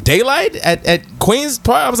damn, daylight at Queens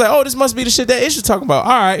Park. I was like, oh, this must be the shit that Ish was talking about.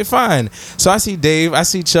 All right, fine. So I see Dave, I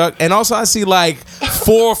see Chuck, and also I see 4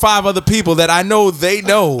 or 5 other people that I know they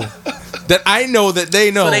know. That I know that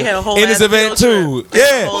they know so they had a whole in this event too.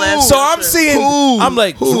 Yeah. So I'm seeing. I'm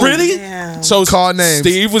like, really? Damn. So call names.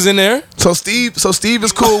 Steve was in there. So Steve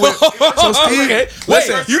is cool with. So Steve. Okay.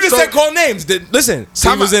 Listen, you just said call names. Listen,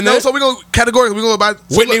 Steve was in there. No, so we go categorically. We go by.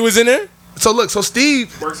 Whitney was in there. So look, Steve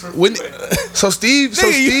met.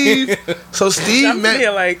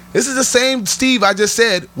 This is the same Steve I just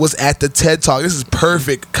said was at the TED Talk. This is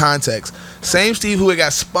perfect context. Same Steve who had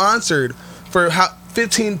got sponsored for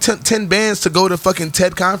 10 bands to go to fucking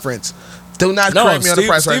TED conference. Do not correct me on the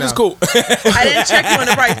price right now. Steve is cool. I didn't check you on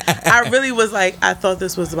the price. I really was like, I thought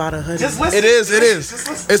this was about a hoodie. It is.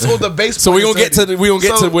 It's on the base. So we gonna get to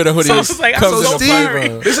where the hoodie comes in.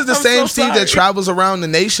 Steve, this is the same Steve that travels around the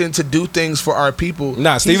nation to do things for our people.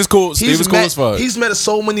 Nah, Steve is cool. Steve is cool as fuck. He's met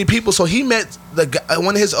so many people. So he met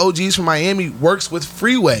one of his OGs from Miami works with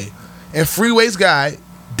Freeway, and Freeway's guy,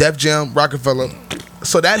 Def Jam, Rockefeller.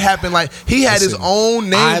 So that happened. He had his own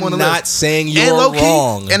name on the list. I'm not saying you're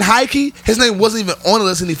wrong. And high key, his name wasn't even on the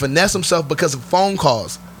list, and he finessed himself because of phone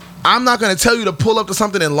calls. I'm not gonna tell you to pull up to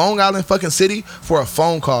something in Long Island fucking city for a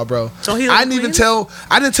phone call, bro. So I didn't tell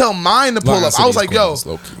mine to pull up. I was like, yo,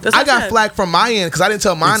 I got flack from my end because I didn't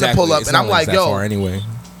tell mine to pull up, and I'm like, yo. Anyway,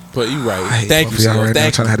 but you right. Thank you, Steve.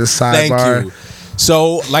 Thank you.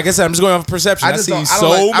 So, like I said, I'm just going off perception. I see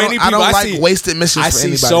so many people. I don't like wasted missions for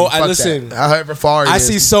anybody. Listen. However far I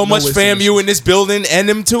see so much FAMU in this building and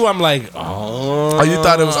them too. I'm like, oh. You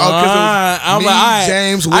thought it was because me,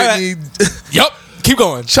 James, Whitney. Yup. Keep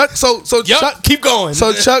going. Chuck. Chuck. Keep going.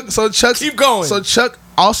 Chuck. Keep going. So Chuck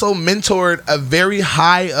also mentored a very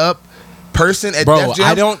high up person at Bro, Def Jam.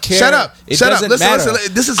 I don't care. Shut up. It doesn't matter.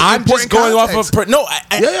 Listen. This is I'm just going context. off of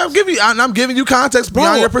I'm giving you context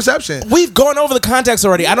beyond your perception. We've gone over the context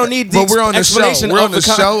already. I don't need the explanation. We're on the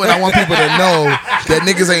show, and I want people to know that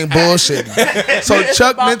niggas ain't bullshitting. So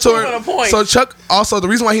Chuck mentored. So Chuck also, the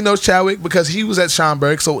reason why he knows Chadwick because he was at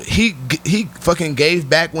Schomburg, so he fucking gave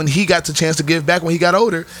back when he got the chance to give back when he got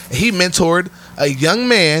older. And he mentored a young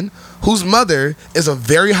man whose mother is a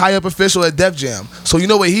very high up official at Def Jam. So you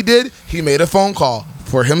know what he did? He made a phone call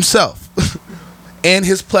for himself and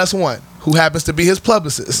his plus one, who happens to be his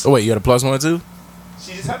publicist. Oh, wait, you got a plus one too?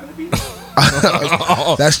 She just happened to be.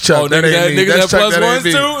 That's Chuck. Oh, that ain't me. Niggas have plus ones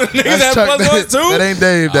too? Niggas have plus ones too? That ain't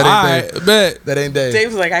Dave. That ain't Dave. Dave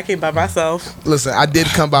was like, I came by myself. Listen, I did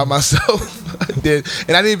come by myself. I did.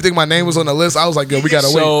 And I didn't even think my name was on the list. I was like, yo, we gotta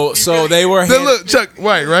wait. So they were... Look, Chuck,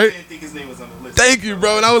 right? I didn't think his name was on the list. Thank you,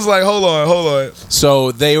 bro. And I was like, hold on.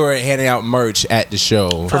 So they were handing out merch at the show.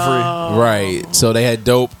 For free. Right. So they had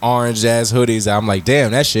dope orange ass hoodies. I'm like,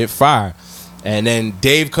 damn, that shit fire. And then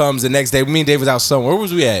Dave comes the next day. Me and Dave was out somewhere. Where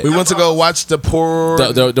was we at? We went to go watch the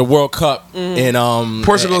World Cup in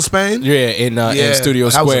Portugal, Spain. Yeah, in Studio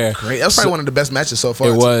Square. That was probably one of the best matches so far.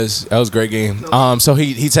 It was. That was a great game. So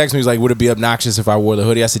he texted me. He was like, "Would it be obnoxious if I wore the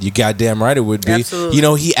hoodie?" I said, "You goddamn right it would be." Absolutely. You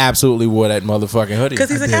know, he absolutely wore that motherfucking hoodie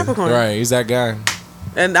because he's a Capricorn. Right, he's that guy.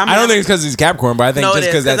 And I don't think it's because he's Capricorn, but I think just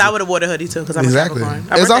because I would have worn a hoodie too because I'm a Capricorn.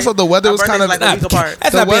 It's also the weather was kind of like a week apart.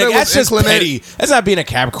 That's just petty. That's not being a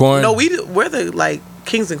Capricorn. No, we're the like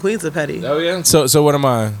kings and queens of petty. Oh yeah. So what am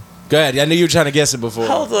I? Go ahead. I knew you were trying to guess it before.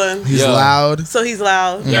 Hold on. He's loud. So he's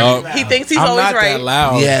loud. Yep. He thinks he's I'm always not right. That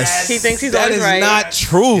loud. Yes. He thinks he's always right. That is not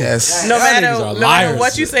true. Yes. No matter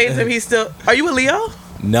what you say to him, he's still. Are you a Leo?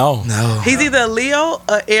 No. He's either a Leo,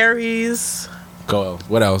 a Aries. Go.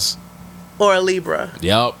 What else? Or a Libra.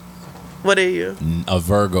 Yep. What are you? A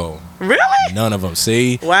Virgo. Really? None of them.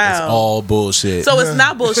 See? Wow. It's all bullshit. So it's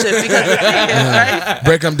not bullshit because the thing is, right?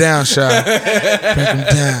 Break them down, Sha. Break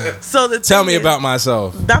them down. So tell me about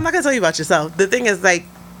myself. I'm not gonna tell you about yourself. The thing is, like,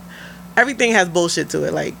 everything has bullshit to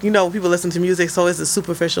it. Like, you know, people listen to music, so it's the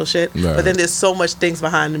superficial shit. Right. But then there's so much things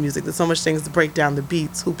behind the music. There's so much things to break down the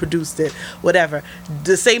beats, who produced it, whatever.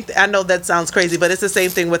 The same. I know that sounds crazy, but it's the same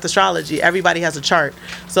thing with astrology. Everybody has a chart.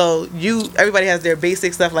 So everybody has their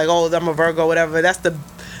basic stuff. Like, oh, I'm a Virgo, whatever. That's the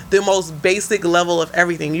most basic level of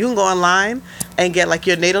everything. You can go online and get like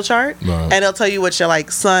your natal chart, and it'll tell you what your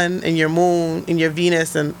like sun and your moon and your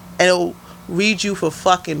Venus, and it'll read you for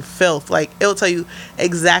fucking filth. Like, it'll tell you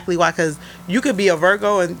exactly why, because you could be a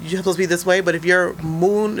Virgo and you're supposed to be this way, but if your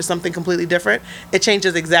moon is something completely different, it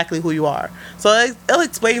changes exactly who you are. So it'll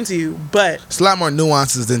explain to you, but it's a lot more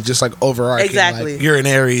nuances than just like overarching. Exactly. Like, you're an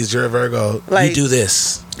Aries, you're a Virgo, like, you do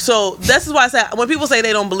this. So this is why I say when people say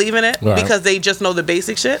they don't believe in it because they just know the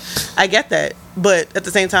basic shit, I get that. But at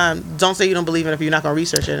the same time, don't say you don't believe in it if you're not gonna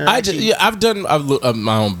research it. I've done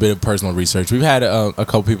my own bit of personal research. We've had a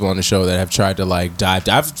couple people on the show that have tried to like dive.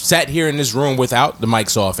 I've sat here in this room without the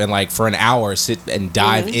mics off and like for an hour sit and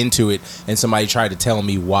dive into it, and somebody tried to tell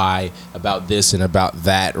me why about this and about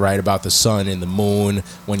that, right? About the sun and the moon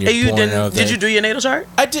when you're born. Did you do your natal chart?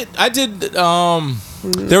 I did.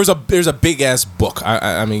 There's a big ass book.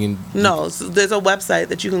 I mean, no. So there's a website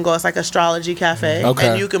that you can go. It's like Astrology Cafe,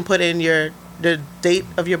 and you can put in the date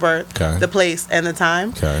of your birth, the place, and the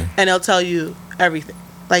time, and it'll tell you everything.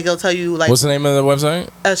 Like, it'll tell you like what's the name of the website?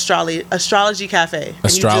 Astrology Cafe.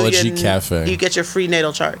 Astrology Cafe. You get your free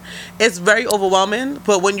natal chart. It's very overwhelming,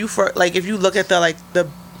 but when you if you look at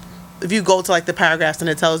if you go to like the paragraphs and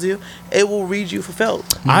it tells you, it will read you fulfilled.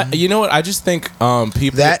 You know what? I just think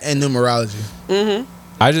people that and numerology.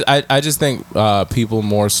 I just think people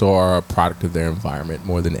more so are a product of their environment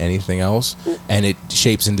more than anything else, and it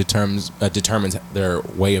shapes and determines their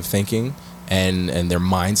way of thinking and their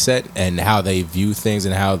mindset and how they view things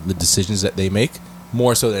and how the decisions that they make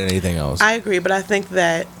more so than anything else. I agree, but I think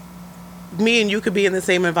that me and you could be in the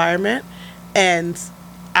same environment, and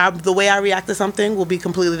the way I react to something will be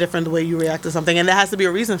completely different the way you react to something, and there has to be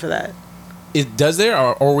a reason for that. Does there,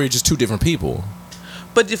 or we're just two different people?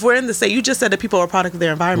 But if we're in the same, you just said that people are a product of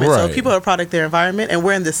their environment. Right. So if people are a product of their environment and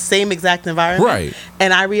we're in the same exact environment, right,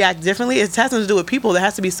 and I react differently, it has nothing to do with people. There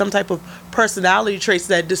has to be some type of personality traits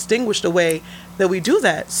that distinguish the way that we do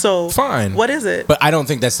that. So fine. What is it? But I don't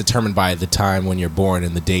think that's determined by the time when you're born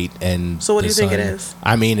and the date and. So what do you think it is?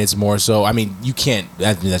 I mean, it's more so. I mean, you can't.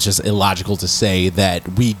 That's just illogical to say that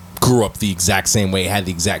we grew up the exact same way, had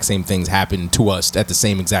the exact same things happen to us at the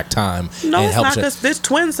same exact time. No, and it's not, because there's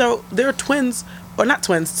twins. So there are twins, or not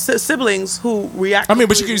twins, siblings who react. I mean,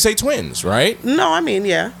 but you can say twins, right? No, I mean,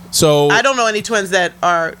 yeah. So I don't know any twins that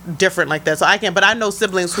are different like that. So I can't. But I know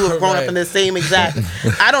siblings who have grown up in the same exact.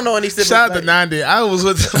 I don't know any siblings. Shout out to 90. I was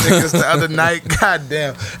with some niggas the other night. God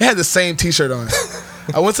damn, they had the same T-shirt on.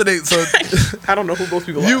 I went to I don't know who those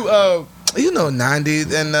people are. You know 90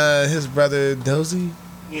 and his brother Dozy.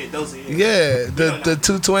 Yeah, Dozy. Yeah, the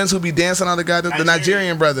two twins who be dancing on the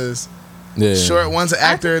Nigerian brothers. Yeah. Short one's an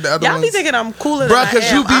actor, the other y'all one's... be thinking I'm cooler Bruh, than I am.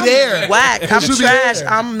 because you be there. I'm whack. I'm trash.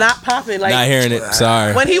 I'm not popping. Like, not hearing it.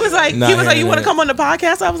 Sorry. When he was like, you want to come on the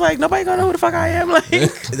podcast? I was like, nobody gonna know who the fuck I am. Like,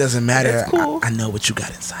 it doesn't matter. It's cool. I know what you got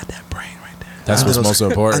inside that brain right there. That's what's most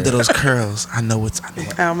important. Under those curls, I know what's.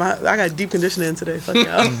 I got deep conditioning today. Fuck y'all.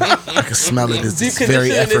 I can smell it. It's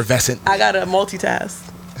very effervescent. I gotta multitask.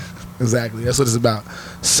 Exactly. That's what it's about.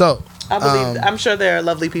 So I believe. I'm sure they're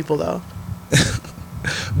lovely people though.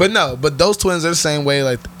 But those twins are the same way,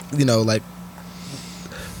 like, you know, like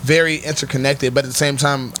very interconnected, but at the same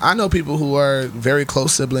time I know people who are very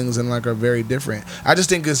close siblings and like are very different. I just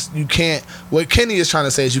think what Kenny is trying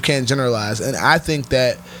to say is you can't generalize, and I think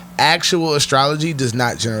that actual astrology does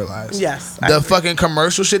not generalize. Yes, the fucking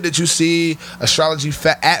commercial shit that you see, astrology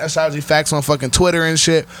facts on fucking Twitter and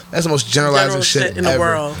shit, that's the most generalizing shit in the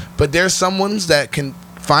world. But there's some ones that can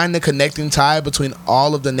find the connecting tie between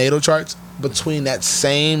all of the natal charts between that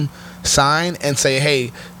same sign and say,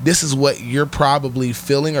 hey, this is what you're probably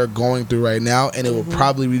feeling or going through right now, and it will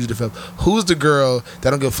probably lead you to feel. Who's the girl that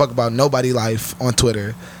don't give a fuck about nobody life on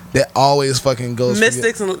Twitter that always fucking goes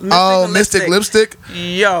Mystic Lipstick?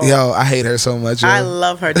 Yo, I hate her so much. Yo. I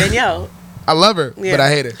love her. Danielle. I love her, but I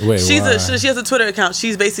hate her. Wait, she has a Twitter account.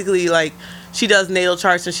 She's basically like, she does natal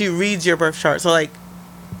charts and she reads your birth chart.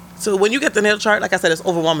 So when you get the natal chart, like I said, it's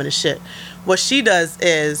overwhelming as shit. What she does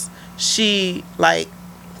is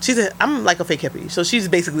I'm like a fake hippie, so she's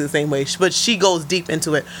basically the same way, but she goes deep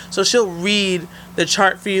into it. So she'll read the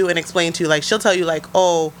chart for you and explain to you, like, she'll tell you like,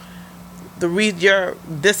 oh,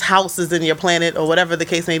 this house is in your planet or whatever the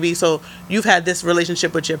case may be. So you've had this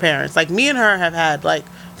relationship with your parents. Like, me and her have had like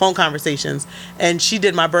phone conversations, and she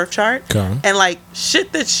did my birth chart, and like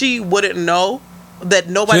shit that she wouldn't know, that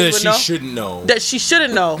nobody would know, that she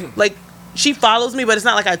shouldn't know. Like, she follows me, but it's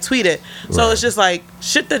not like I tweet it. So It's just like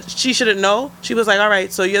shit that she shouldn't know. She was like, all right,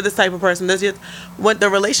 so you're this type of person. When the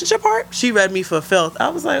relationship part, she read me for filth. I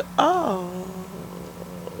was like, oh,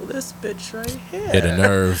 this bitch right here. Hit a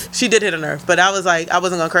nerve. She did hit a nerve, but I was like, I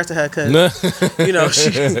wasn't going to curse at her because, you know,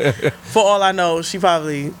 for all I know, she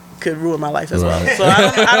probably could ruin my life as well. So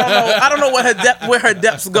I don't know where her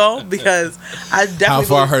depths go, because I definitely how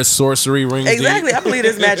far her sorcery rings. Exactly, deep. I believe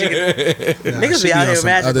there's magic. Niggas be out here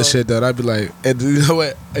magical. Other shit though, I'd be like, and you know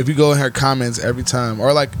what? If you go in her comments every time,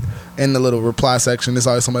 or like in the little reply section, there's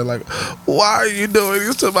always somebody like, "Why are you doing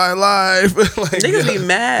this to my life?" Like, niggas be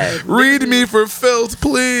mad. Read me for filth,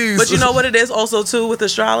 please. But you know what it is also too with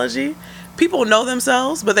astrology? People know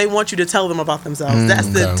themselves, but they want you to tell them about themselves. That's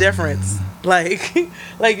the difference. Like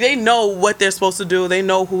they know what they're supposed to do. They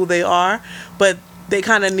know who they are, but they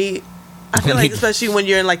kind of need. I feel like, especially when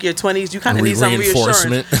you're in like your 20s, you kind of need some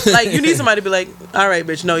reassurance. Like, you need somebody to be like, "All right,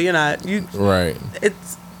 bitch, no, you're not." Right.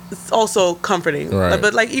 It's also comforting. Right.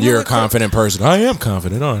 But like, even you're a confident person. I am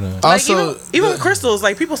confident, aren't I? Like, also, even with crystals,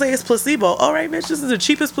 like, people say it's placebo. All right, bitch, this is the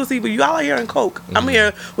cheapest placebo. You all out here in coke. I'm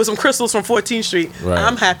here with some crystals from 14th Street. Right.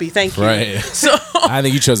 I'm happy. Thank you. Right. So I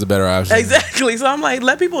think you chose a better option. Exactly. So I'm like,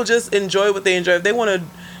 let people just enjoy what they enjoy. If they want to,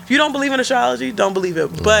 if you don't believe in astrology, don't believe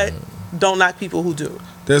it. But don't knock people who do.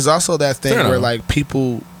 There's also that thing where like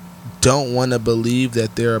people don't want to believe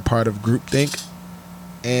that they're a part of groupthink.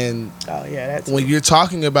 And when you're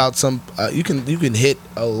talking about some, you can hit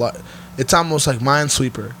a lot. It's almost like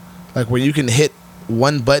Minesweeper, like where you can hit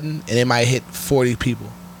one button and it might hit 40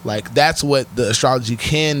 people. Like, that's what the astrology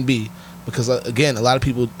can be, because again, a lot of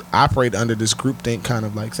people operate under this groupthink kind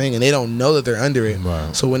of like thing, and they don't know that they're under it.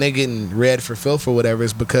 Wow. So when they're getting read for filth or whatever,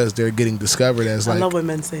 it's because they're getting discovered as like. I love when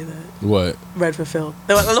men say that. What? Read for filth.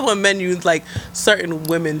 I love when men use like certain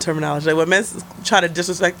women terminology. Like when men try to not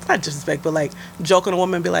disrespect, but like joke on a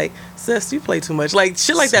woman and be like, "Sis, you play too much." Like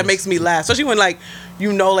shit like that makes me laugh, especially when like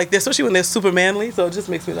like this, especially when they're super manly. So it just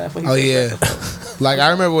makes me laugh when he like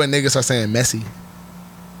I remember when niggas are saying messy.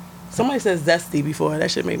 Somebody said zesty before. That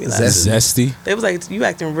shit made me laugh. Zesty? They was like, you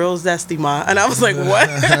acting real zesty, ma. And I was like, what?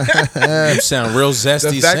 You sound real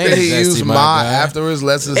zesty. The fact that he used ma guy. afterwards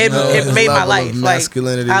lets us know it made my life.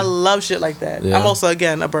 Masculinity. Like, I love shit like that. Yeah. I'm also,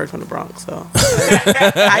 again, a bird from the Bronx, so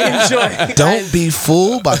I enjoy. Don't be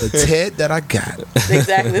fooled by the Ted that I got.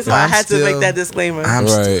 Exactly. This is why I had to make that disclaimer. I'm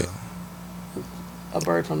right. A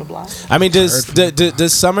bird from the block. I mean,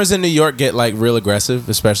 does summers in New York get like real aggressive,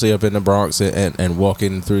 especially up in the Bronx and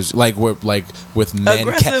walking through like with men?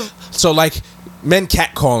 So like men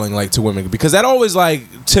catcalling like to women, because that always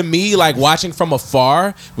like to me like watching from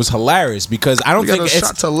afar was hilarious, because I don't think it's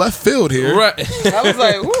shot to left field here. Right. I was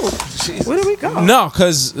like, ooh, where do we go? No,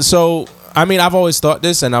 because so I mean I've always thought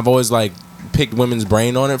this, and I've always like picked women's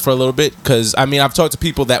brain on it for a little bit, because I mean I've talked to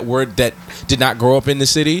people that did not grow up in the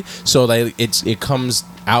city, so like it comes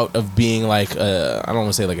out of being like I don't want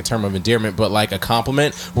to say like a term of endearment, but like a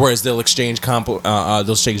compliment, whereas they'll exchange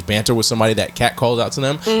banter with somebody that cat calls out to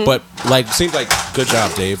them. But like seems like good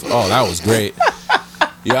job, Dave. Oh, that was great.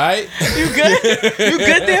 You alright? You good? You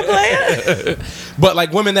good there, player? But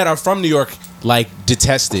like women that are from New York like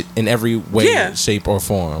detest it in every way, shape, or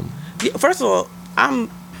form. Yeah, first of all, I'm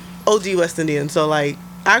OG West Indian, so like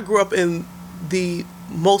I grew up in the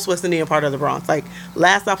most West Indian part of the Bronx, like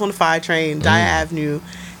last stop on the 5 train, Dyer Avenue,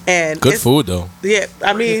 and good food though. Yeah,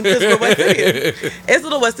 I mean it's little West Indian. It's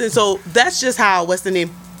little West Indian, so that's just how West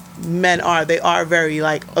Indian men are. They are very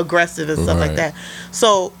like aggressive and stuff like that.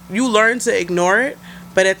 So you learn to ignore it,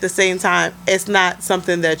 but at the same time, it's not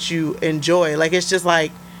something that you enjoy. Like it's just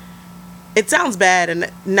like, it sounds bad,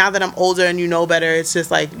 and now that I'm older and you know better, it's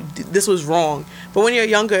just like this was wrong. But when you're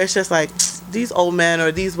younger, it's just like these old men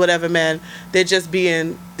or these whatever men, they're just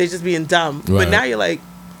being dumb. Right. But now you're like,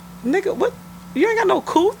 nigga, what? You ain't got no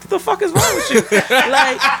cool. What the fuck is wrong with you?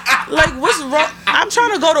 like what's wrong? I'm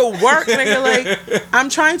trying to go to work, nigga. Like I'm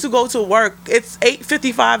trying to go to work. It's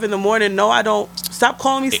 8:55 in the morning. No, I don't. Stop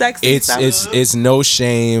calling me sexy. It's no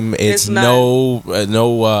shame. It's no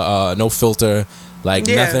filter. Like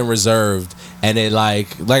nothing reserved. And it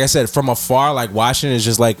like I said, from afar, like watching is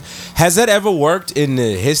just like, has that ever worked in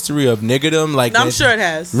the history of niggerdom? Like I'm sure it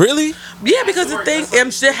has. Really? Yeah, because the thing,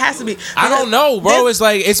 it has to be. I don't know, bro. It's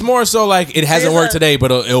like, it's more so like it hasn't worked today,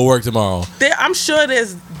 but it'll work tomorrow. I'm sure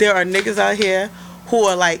there are niggas out here who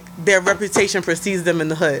are like, their reputation precedes them in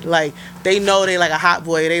the hood. Like they know they like a hot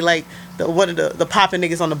boy. They like one of the popping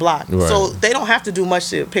niggas on the block. Right. So they don't have to do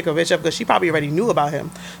much to pick a bitch up, because she probably already knew about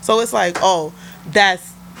him. So it's like, oh,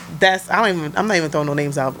 that's I'm not even throwing no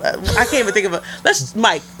names out. I can't even think of it. That's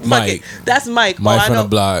Mike. Fuck it. That's Mike. Mike from the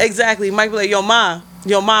block. Exactly. Mike be like, yo ma,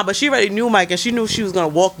 but she already knew Mike, and she knew she was gonna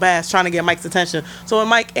walk past trying to get Mike's attention. So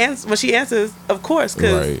when she answers, of course,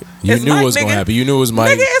 because you knew it was gonna happen. You knew it was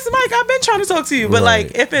Mike. Nigga, it's Mike. I've been trying to talk to you, but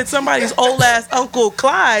like if it's somebody's old ass Uncle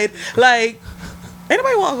Clyde, like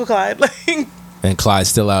anybody want Uncle Clyde? Like. And Clyde's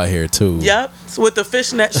still out here too. Yep, with the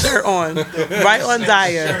fishnet shirt on, right on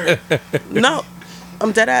Dyer. No.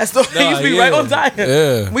 I'm dead ass. So he used to be right on Dyer.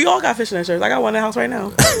 Yeah. We all got fishnet shirts. I got one in the house right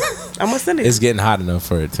now. I'm gonna send it. It's getting hot enough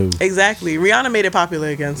for it too. Exactly. Rihanna made it popular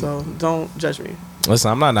again, so don't judge me. Listen,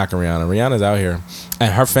 I'm not knocking Rihanna. Rihanna's out here,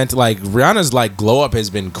 and her Fenty, like Rihanna's like glow up has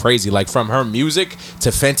been crazy. Like from her music to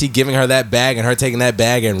Fenty giving her that bag and her taking that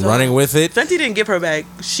bag and running with it. Fenty didn't give her bag.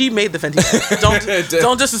 She made the Fenty bag.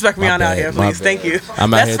 Don't disrespect Rihanna out here, please. Thank you.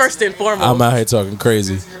 That's first and foremost. I'm out here talking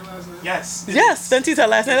crazy. Yes, Fenty's her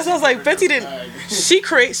last name. That's what I was like. Fenty didn't. She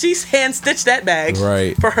hand stitched that bag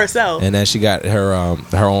for herself, and then she got her own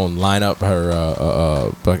lineup, her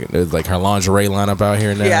like her lingerie lineup out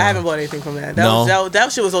here now. Yeah, I haven't bought anything from that.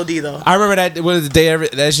 That shit was OD though. I remember that was the day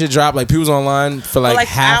that shit dropped. Like people was online for like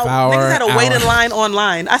half hour. Niggas had to wait in line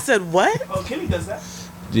online. I said what? Oh, Kimmy does that.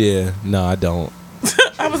 Yeah, no, I don't.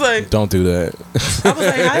 I was like, don't do that.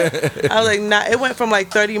 I was like, nah. It went from like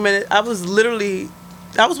 30 minutes. I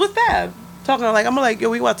was with Fab talking. I'm like, yo,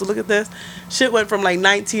 we about to look at this. Shit went from like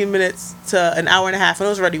 19 minutes to an hour and a half, and it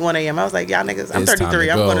was already 1 a.m. I was like, y'all niggas, I'm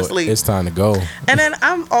 33. I'm going to sleep. It's time to go. And then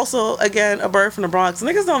I'm also, again, a bird from the Bronx.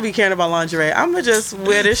 Niggas don't be caring about lingerie. I'm going to just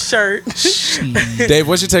wear this shirt. Dave,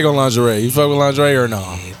 what's your take on lingerie? You fuck with lingerie or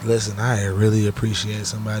no? Listen, I really appreciate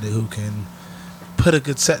somebody who can put a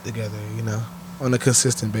good set together, you know, on a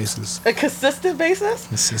consistent basis. A consistent basis?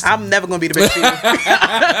 Consistent. I'm never going to be the bitch for you.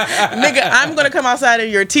 Nigga, I'm going to come outside in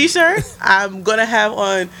your t-shirt. I'm going to have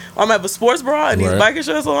a sports bra and these biker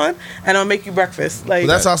shorts on, and I'll make you breakfast. Like,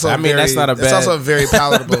 that's also that's not a bad. That's also very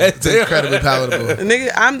palatable. It's incredibly palatable.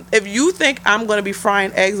 Nigga, if you think I'm going to be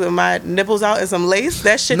frying eggs with my nipples out and some lace,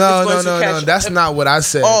 that shit is going to catch. No. That's not what I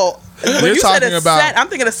said. Oh, You're talking about set, I'm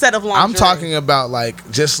thinking a set of lingerie. I'm talking about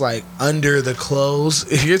like just like under the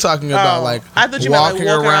clothes. If you're talking about like I thought you meant like walking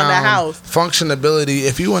around the house. Functionability.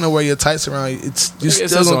 If you want to wear your tights around, you're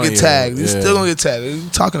still gonna get tagged. You're still gonna get tagged. What are you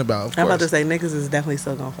talking about? I'm about to say niggas is definitely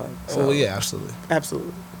still gonna fuck. So. Oh yeah, absolutely.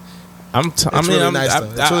 I mean, really nice,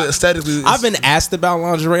 though. It's really aesthetically. I've been asked about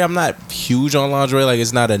lingerie. I'm not huge on lingerie. Like,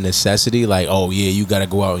 it's not a necessity. Like, oh yeah, you got to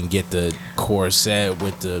go out and get the corset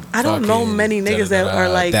with the. I don't know many niggas that are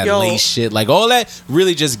like, that yo, lace shit. Like, all that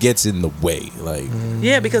really just gets in the way. Like,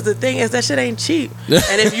 yeah, because the thing is that shit ain't cheap,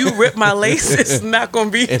 and if you rip my lace, it's not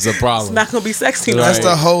gonna be. It's a problem. It's not gonna be sexy. That's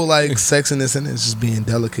the whole like sexiness in it. It's just being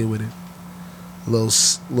delicate with it.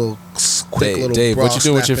 Little quick little Dave, bra what you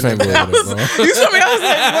doing with your finger? You told me I was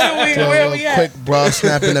like, where are we at? Quick bra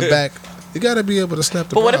snap in the back. You gotta be able to snap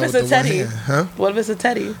the bra. But what if it's a teddy? Huh? What if it's a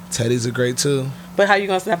teddy? Teddies are great too. But how you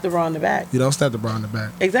gonna snap the bra in the back? You don't snap the bra in the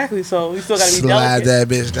back. Exactly. So you still gotta be slide delicate.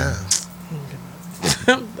 that bitch down.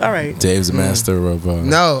 All right. Dave's a master of.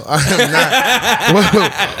 No, I'm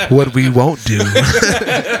not. What we won't do.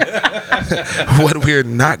 What we're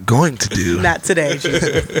not going to do. Not today.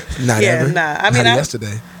 Not ever. Nah. I mean,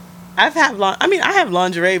 yesterday. I have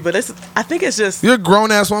lingerie, but I think it's just. You're a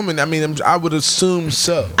grown ass woman. I mean, I would assume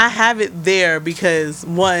so. I have it there because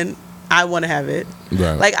one, I want to have it.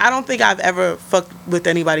 Right. Like, I don't think I've ever fucked with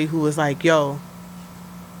anybody who was like, "Yo,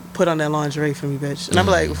 put on that lingerie for me, bitch." And I'm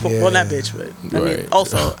like, well, not bitch, but I mean,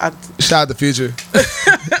 also, shout out the Future.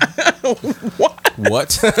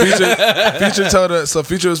 What? Future told her. So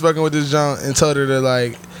Future was fucking with this John and told her to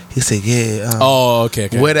like. He said, "Yeah." Okay.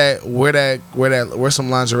 Wear some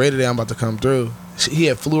lingerie today. I'm about to come through. He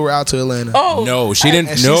had flew her out to Atlanta. Oh no, she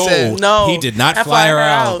didn't. She said, no, he did not fly her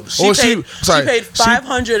out. She paid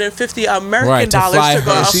 $550 American dollars fly to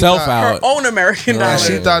go herself her own American dollars.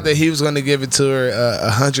 She thought that he was going to give it to her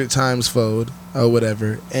 100 times fold or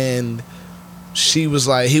whatever, and he was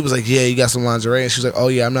like, "Yeah, you got some lingerie," and she was like, "Oh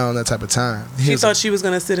yeah, I'm not on that type of time." She thought she was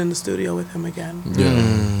going to sit in the studio with him again.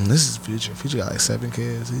 Yeah, this is Future. Future got like 7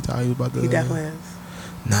 kids. He thought he was about to. He definitely is.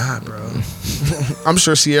 Nah, bro. I'm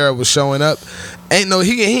sure Sierra was showing up. He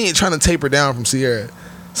ain't trying to taper down from Sierra.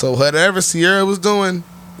 So whatever Sierra was doing,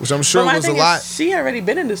 which I'm sure was a lot. She already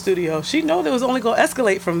been in the studio. She know that was only gonna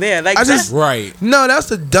escalate from there. Like right. No, that's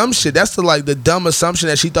the dumb shit. That's the dumb assumption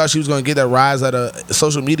that she thought she was gonna get that rise out of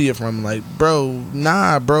social media from. Like, bro,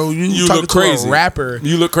 nah, bro. You talking look crazy. To a rapper.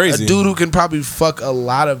 You look crazy. A dude who can probably fuck a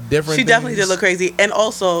lot of different. She things. definitely did look crazy, and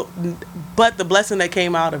also, but the blessing that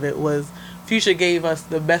came out of it was. Future gave us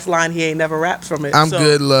the best line he ain't never rapped from it. I'm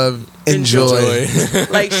good, love, enjoy.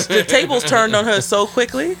 Like the tables turned on her so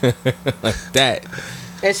quickly. Like that.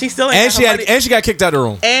 And she still ain't and she got kicked out of the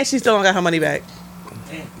room. And she still don't got her money back.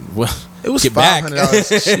 Well, it was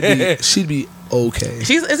 $500. She'd be okay.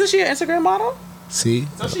 Isn't she an Instagram model? See?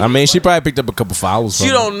 I mean, she probably picked up a couple followers. She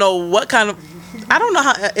don't know what kind of. I don't know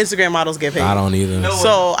how Instagram models get paid. I don't either.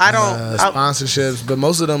 So I don't sponsorships, but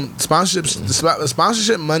most of them sponsorships, the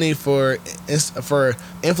sponsorship money for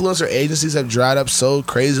influencer agencies have dried up so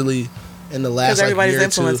crazily in the last year or two. Because everybody's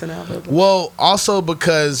influencing now. Well, also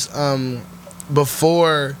because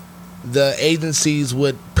before the agencies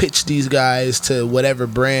would pitch these guys to whatever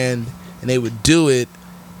brand and they would do it,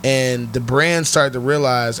 and the brand started to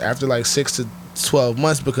realize after like 6 to 12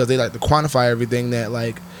 months, because they like to quantify everything, that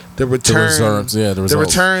like the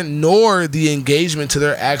return nor the engagement to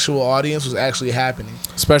their actual audience was actually happening.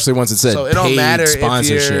 Especially once it said so it don't matter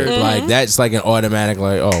sponsorship. Mm-hmm. Like that's like an automatic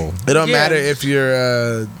like it don't matter if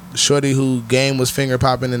you're shorty who game was finger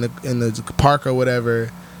popping in the park or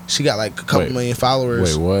whatever. She got like a couple million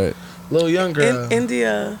followers. Wait, what? Little young girl.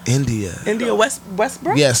 India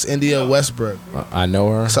Westbrook? Yes, India Westbrook. I know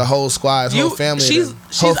her. It's a whole squad. It's a whole family. She's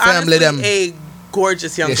honestly a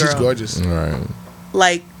gorgeous young girl. Yeah, she's gorgeous. Right.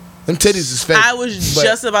 Like them titties is fake. I was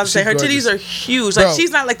just about to say her titties are huge. Like, bro,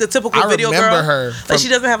 she's not like the typical video girl. I remember her. Like, she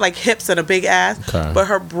doesn't have like hips and a big ass, but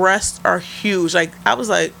her breasts are huge. Like, I was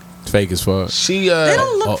like, fake as fuck. They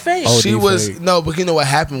don't look fake. She was fake. No, but you know what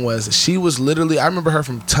happened was she was literally. I remember her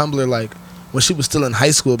from Tumblr, like when she was still in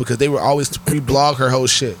high school, because they were always reblog her whole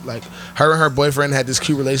shit. Like her and her boyfriend had this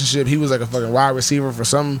cute relationship. He was like a fucking wide receiver for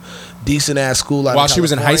some decent ass school. While she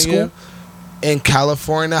was in high school. In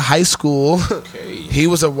California high school, he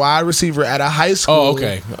was a wide receiver at a high school. Oh,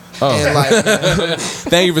 okay. And like,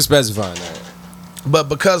 thank you for specifying that. But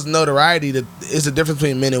because notoriety, is the difference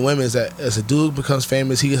between men and women is that as a dude becomes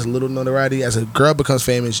famous, he gets a little notoriety. As a girl becomes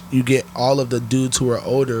famous, you get all of the dudes who are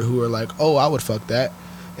older who are like, oh, I would fuck that,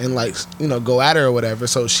 and like, you know, go at her or whatever.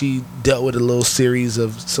 So she dealt with a little series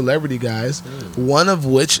of celebrity guys, one of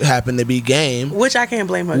which happened to be Game, which I can't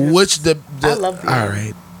blame her. Which I love Game. All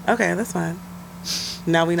right, okay, that's fine.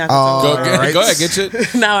 Now we not gonna Go ahead, get your.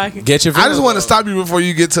 Now I can Get your. I just want to stop you before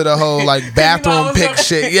you get to the whole like bathroom pick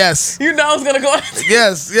shit. Yes. You know I was gonna go.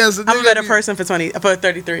 Yes. I'm a better person for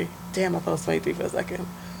 33. Damn, I thought it was 23 for a second.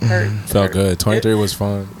 Felt good. 23 was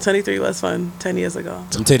fun. 23 was fun 10 years ago.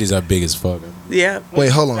 Some titties are big as fuck. Yeah. Wait,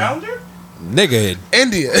 hold on. Founder? Nigga,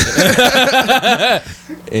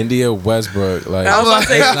 India Westbrook, like I was about to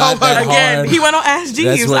say, not that again, hard. he went on Ask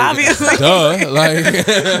Jeeves, obviously. Duh, like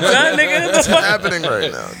Duh, nigga. What's happening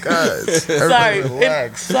right now, guys? Sorry.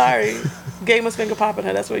 Relax. Sorry. Game was finger popping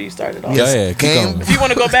her. That's where you started off. yeah, keep Game. going. If you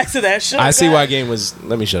want to go back to that, sure. I see go why ahead. Game was.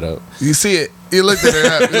 Let me shut up. You see it. You looked at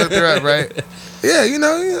her up. You looked her up, right? Yeah, you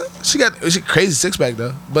know, she crazy six pack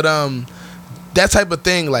though. But that type of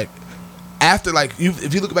thing, like after like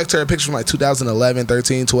if you look back to her pictures from like 2011,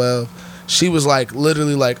 13, 12, she was like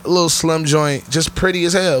literally like a little slim joint, just pretty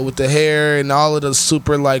as hell with the hair and all of the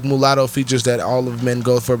super like mulatto features that all of men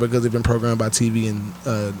go for because they've been programmed by TV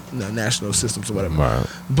and national systems or whatever. Right.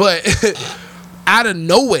 But out of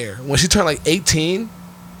nowhere, when she turned like 18,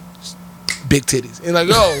 big titties. And like,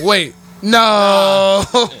 oh wait. No.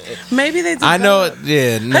 Maybe they do. I know. better.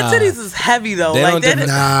 Yeah, nah. Her titties is heavy though. They Like don't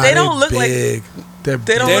they don't look big. like They're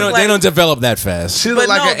they don't big. look like They don't develop that fast. She looked But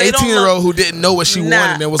like no, an they don't 18-year-old who didn't know what she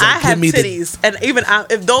wanted and was I like, have give me titties, and even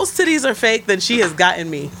if those titties are fake, then she has gotten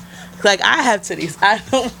me. Like I have titties. I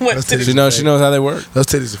don't want Those titties. She knows how they work. Those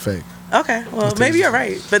titties are fake. Okay, well maybe you're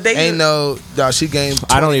right, but they Ain't no, dog, she gained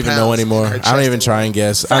 20 I don't even know pounds anymore. in her I don't chest even try alone. and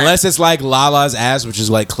guess. Unless it's like Lala's ass, which is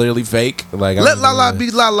like clearly fake. Like I Let don't Lala know.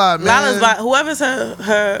 be Lala, man. Lala's whoever's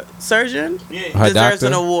her surgeon Her deserves doctor?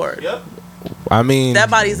 an award. Yep. I mean, That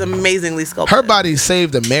body's amazingly sculpted. Her body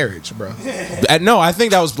saved a marriage, bro. no, I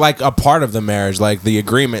think that was like a part of the marriage, like the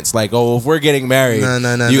agreements, like, oh, if we're getting married, No,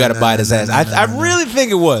 you got to no, buy no, this no, ass. no, I really think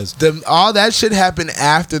it was. All that shit happened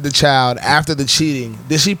after the child, after the cheating.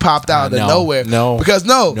 Then she popped out of No, nowhere. no. Because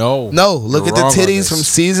no. Look at You're the wrong on titties this. from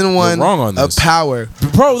season You're 1 wrong on of this. Power.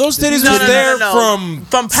 Bro, those titties No, was no, there no.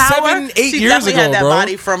 From Power, 7-8 she years definitely ago, had that bro.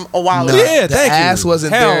 body from a while No. ago. Yeah, The thank you. ass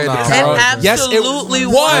wasn't Hell there. nah, It bro. absolutely It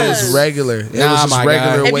was. was regular. It Nah, was just my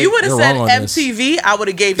regular God. If weight. you would have You're said wrong on this. MTV, I would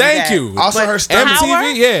have gave you Thank that. you. Also, But her stomach, Power?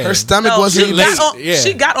 MTV, yeah. her stomach No, wasn't she even. got on, yeah.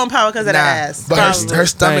 she got on Power because of that ass. But Probably. her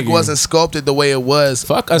stomach Thank you. wasn't sculpted the way it was.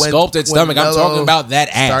 Fuck a when- sculpted when stomach. I'm Mello talking about that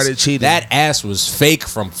ass. started cheating. That ass was fake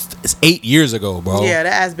from 8 years ago, bro. Yeah,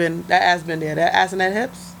 that ass been there. That ass and that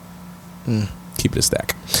hips. Keep it a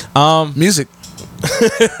stack. Music.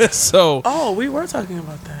 So Oh, we were talking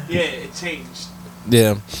about that. Yeah, it changed.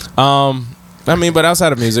 yeah. I mean, but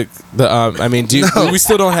outside of music, I mean, we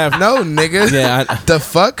still don't have. No, nigga. Yeah, The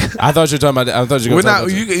fuck? I thought you were talking about. I thought you were We're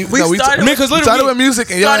talking not. about. We started- I mean, 'cause we literally started with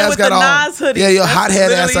music and your started ass with got the all. Nas hoodies. Yeah, your That's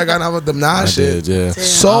hothead ass. literally- I got on with the Nas I shit. did, yeah.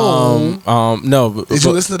 So, No. But, did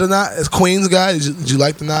you listen to the Nas? As Queens guy, did you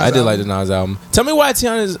like the Nas? I did like album? the Nas album. Tell me why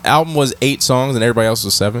Tiana's album was 8 songs and everybody else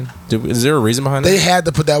was 7. Is there a reason behind They that? had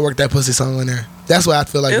to put that work that pussy song on there. That's what I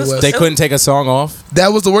feel like It it was- was. They couldn't take a song off.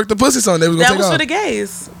 That was the work the pussy song they was gonna That take was off. for the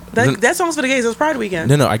gays. That song's for the gays. It was Pride Weekend.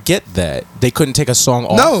 No, I get that. They couldn't take a song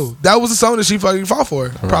off. No, that was the song that she fucking fought for.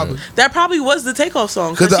 Probably That probably was the takeoff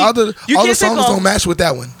song. because the other you all the can't take songs off- don't match with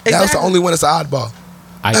that one. That was the Exactly. only one that's an oddball.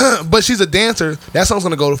 But she's a dancer. That song's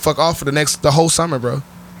gonna go the fuck off for the whole summer, bro.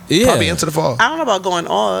 Yeah. Probably into the fall I don't know about going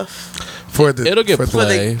off for the. It'll get for the-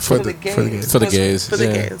 play. for the gays. gays. For the gays, For the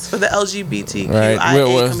yeah. gays. For the LGBTQIA Right.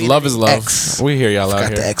 community. Love is love. X. We hear y'all out Got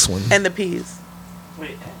here. the X one. And the P's.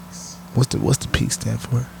 Wait, X. What's the P stand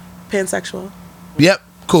for? Pansexual. Yep.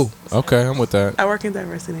 Cool. Okay, I'm with that. I work in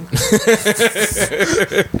diversity.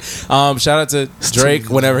 Shout out to Drake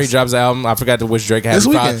whenever he drops the album. I forgot to wish Drake This happy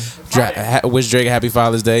weekend. wish Drake a happy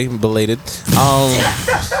Father's Day, belated.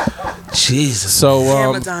 Jesus. So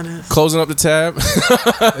Damn, Adonis. closing up the tab. Is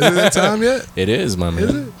it that time yet? It is, my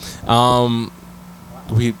man.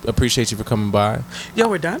 We appreciate you for coming by. Yo,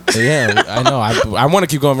 we're done? Yeah, I know. I want to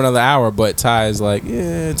keep going for another hour, but Ty is like,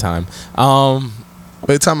 yeah, time.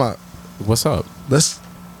 Wait, time out. What's up? Let's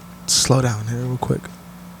slow down here real quick.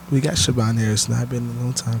 We got Siobhan here. It's not been a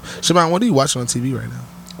long time. Siobhan, what are you watching on TV right now?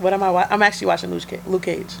 What am I watching? I'm actually watching Luke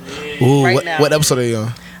Cage. Ooh, Right what, now. what episode are you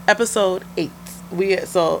on? Episode 8.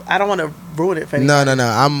 So I don't want to ruin it for No. anybody.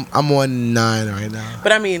 I'm on 9 right now.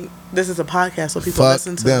 But I mean, this is a podcast, so people Fuck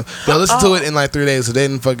listen to them. They'll listen to it in like 3 days, so they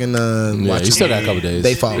didn't fucking Yeah, watch you it. still got a couple days.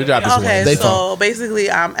 They fall. You dropped this Okay, one. They so fall.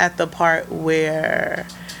 basically, I'm at the part where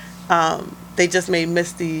they just made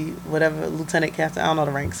Misty whatever lieutenant captain. I don't know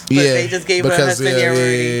the ranks. But they just gave her because,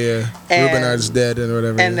 seniority. Yeah. And- Ruben is dead and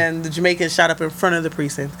whatever. And then the Jamaicans shot up in front of the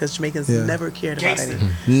precinct because Jamaicans Yeah. never cared about Gangster.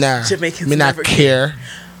 anything. nah, Jamaicans me not never care.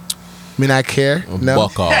 Me not care. No.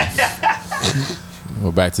 Buck off.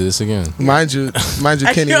 We're back to this again. Mind you,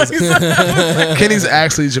 Kenny's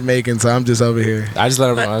actually Jamaican, so I'm just over here. I just let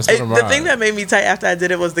him. The thing that made me tight after I did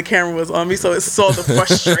it was the camera was on me, so it saw the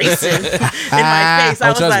frustration in my face. I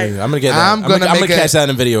was like, I'm gonna get that. I'm gonna catch that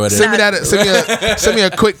in video edit. Send me a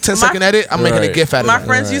quick 10-second edit. I'm making a GIF out of it. My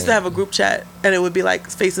friends used to have a group chat, and it would be like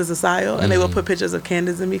faces of Sio, and they would put pictures of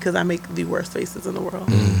Candace and me because I make the worst faces in the world.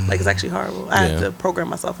 Like, it's actually horrible. I have to program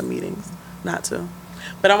myself in meetings not to.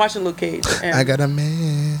 But I'm watching Luke Cage. And I got a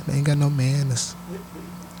man, ain't got no manners.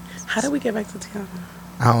 How did we get back to Tiana?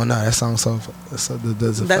 I don't know. That song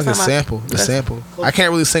there's a fucking sample. The sample. I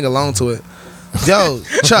can't really sing along to it. Yo,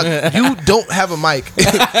 Chuck, you don't have a mic.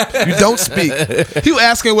 You don't speak. You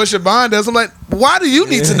asking what Siobhan does. I'm like, why do you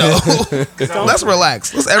need to know? Let's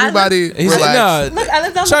relax. Let's everybody relax. Look, I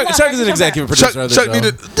live down Chuck is an executive producer. Chuck need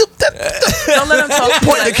to don't let him talk to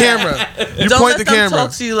you. Point the camera. You point the camera. Don't let them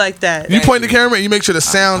talk to you like that. You point the camera and you make sure the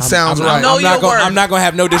sound sounds right. I'm not gonna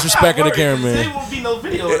have no disrespect in the camera, man. There won't be no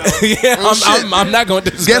video. Yeah, I'm not going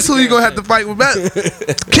to. Guess who you gonna have to fight with?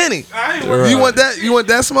 Kenny. You want that? You want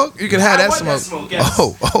that smoke? You can have that smoke. Yes.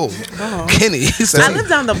 Oh, Kenny. I live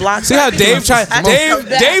down the block. See how Dave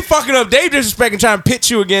Dave fucking up. Dave disrespecting, trying to pitch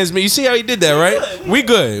you against me. You see how he did that, right? We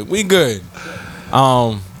good.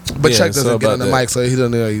 But Chuck doesn't get on the mic, so he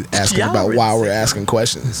doesn't know he's asking about why we're asking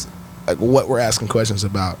questions, like what we're asking questions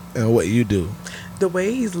about, and what you do. The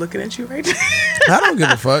way he's looking at you right now. I don't give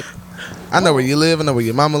a fuck. I know where you live. I know where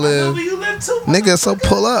your mama live. I know where you live too. Nigga, so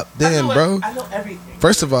pull up then, bro. I know everything.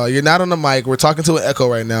 First of all, you're not on the mic. We're talking to an echo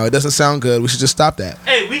right now. It doesn't sound good. We should just stop that.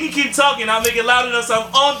 Hey, we can keep talking. I'll make it loud enough so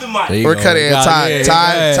I'm on the mic. We're cutting it.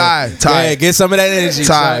 Ty. Yeah, get some of that energy.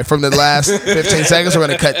 Ty, from the last 15 seconds, we're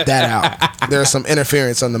going to cut that out. There's some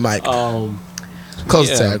interference on the mic. Close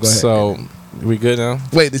the tab. Go ahead. So, we good now?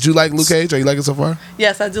 Wait, did you like Luke Cage? Are you like it so far?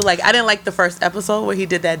 Yes, I do. I didn't like the first episode where he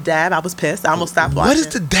did that dab. I was pissed. I almost stopped watching. What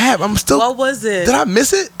is the dab? I'm still. What was it? Did I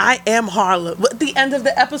miss it? I am Harlem. At the end of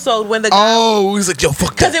the episode when the guy. Oh, he's like, yo, fuck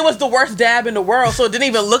that. Because it was the worst dab in the world, so it didn't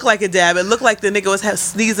even look like a dab. It looked like the nigga was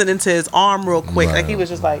sneezing into his arm real quick. Right. Like he was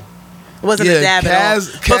just like. It wasn't a dab at all.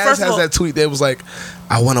 Kaz has that tweet that was like,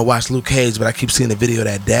 I want to watch Luke Cage, but I keep seeing the video of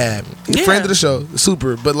that dab. Friend of the show,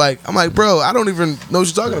 super. But I'm like, bro, I don't even know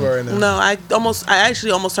what you're talking about right now. No, I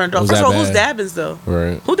actually almost turned off. First of all, who's dabbing still?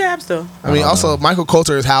 Right. Who dabs still? I mean, also, Michael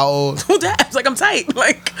Coulter is how old? Who dabs? I'm tight.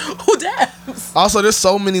 Who dabs? Also, there's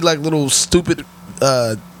so many little stupid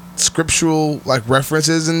scriptural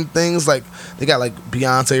references and things. They got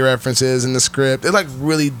Beyonce references in the script. They're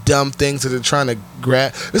really dumb things that they're trying to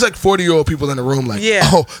grab. There's 40-year-old people in the room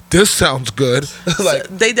oh, this sounds good. So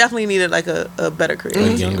they definitely needed a better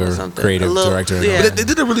creative younger creative director. Yeah. But they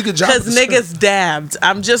did a really good job because niggas dabbed.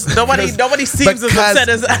 I'm just nobody seems as upset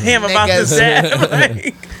as I am about this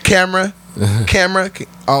dab. Camera.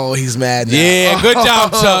 Oh, he's mad now. Yeah, good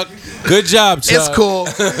job, Chuck. Good job, Chuck. It's cool.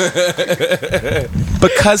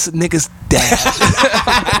 Because niggas dab.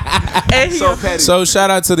 So petty. So shout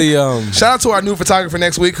out to our new photographer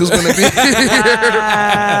next week who's gonna be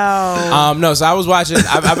Wow. No, so I was watching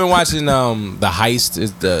I've been watching The Heist,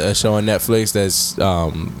 is a show on Netflix that's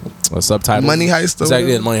a subtitle. Money Heist.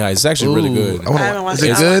 Money Heist. It's actually really good. I haven't watched it.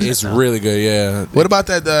 Is it good? It's really good, yeah. What about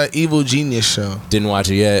that Evil Genius show? Didn't watch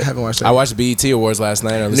it yet. I haven't watched it. I watched the BET Awards last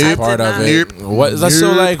night. I was part of it. Nope. What?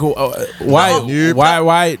 So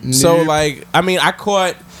why? Nope. So I mean, I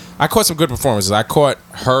caught some good performances. I caught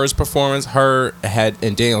Her's performance. Her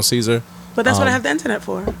and Daniel Caesar. But that's what I have the internet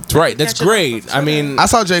for. Right. That's great. I mean, I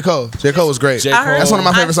saw J. Cole. J. Cole was great. That's one of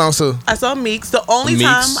my favorite songs too. I saw Meeks. The only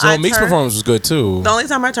time Meeks' performance was good too. The only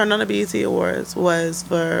time I turned on the BET Awards was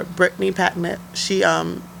for Brittany Patnett. She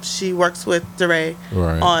works with DeRay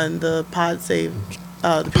on the Pod Save.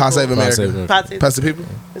 Pod Save America. Pod Save People.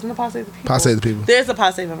 Isn't it Pod Save the People? Pod Save the People. There's a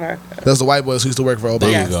Pod Save America. Those are the white boys who used to work for Obama.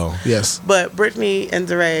 There you go. Yes. But Brittany and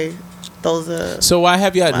DeRay, those are. So why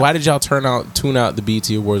did y'all tune out the BET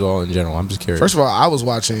Awards all in general? I'm just curious. First of all, I was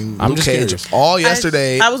watching Luke Cage all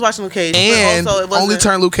yesterday. I was watching Luke Cage, and but also only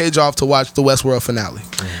turned Luke Cage off to watch the Westworld finale.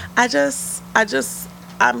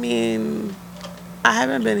 I mean, I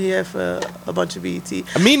haven't been here for a bunch of BET.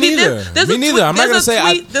 Me neither. I'm not gonna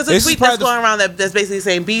say. There's a tweet that's going around that's basically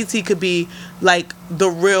saying BET could be the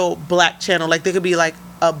real black channel. They could be a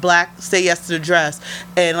black Say Yes to the Dress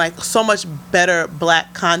and so much better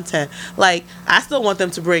black content. I still want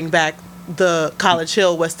them to bring back the College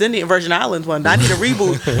Hill West Indian Virgin Islands one. I need a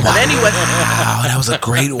reboot of any West. Wow, that was a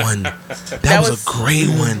great one. That was a great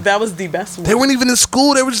one. That was the best one. They weren't even in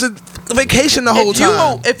school. They were just a vacation the whole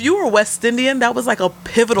time. If you were West Indian, that was a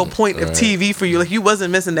pivotal point of TV for you. You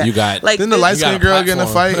wasn't missing that. You got didn't the light skinned girl get in a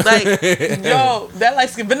fight? Yo, that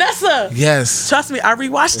light skinned Vanessa. Yes. Trust me, I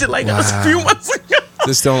rewatched it it was a few months ago. Is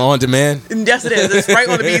it still on demand? Yes, it is. It's right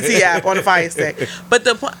on the BET app on the Fire Stick. But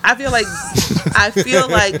I feel like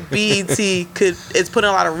BET is putting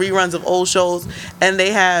a lot of reruns of old shows, and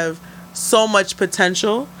they have so much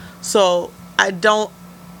potential. So I don't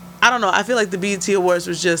know. I feel like the BET Awards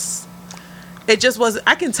was just. It just wasn't.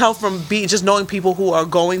 I can tell from just knowing people who are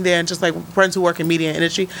going there, and just like friends who work in media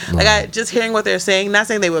industry. Like just hearing what they're saying. Not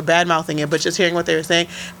saying they were bad mouthing it, but just hearing what they were saying.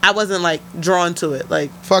 I wasn't like drawn to it.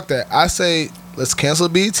 Like fuck that. I say let's cancel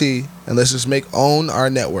BET and let's just make OWN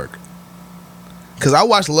our network. Cause I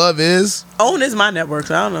watched Love Is. OWN is my network,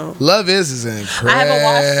 so I don't know. Love Is incredible. I haven't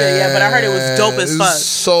watched it yet, but I heard it was dope as fuck.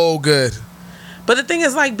 So good. But the thing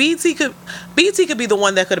is, like, BET could be the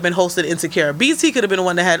one that could have been hosted Insecure. BET could have been the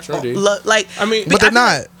one that had like. I mean, but they're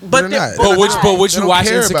not. But would you watch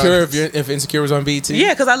Insecure if Insecure was on BET?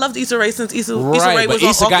 Yeah, because I loved Issa Rae since Issa Rae was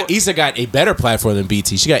Issa got a better platform than BET.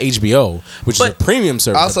 She got HBO, which is a premium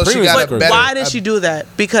service. Also, she got a better. Why did she do that?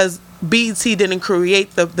 Because BET didn't create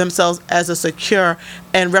themselves as a secure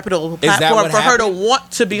and reputable platform for her to want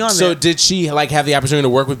to be on there. So did she like have the opportunity to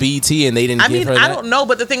work with BET and they didn't give her that? I don't know,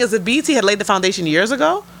 but the thing is, if BET had laid the foundation years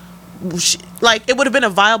ago, it would have been a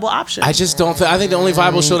viable option. I just don't think. I think the only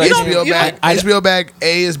viable show that HBO bag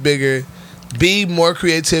A is bigger. B, more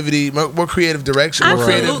creativity, more creative direction, more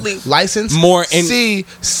creative license. More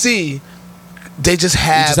C. They just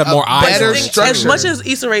have more better structure. As much as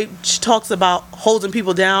Issa Rae talks about holding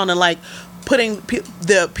people down and like putting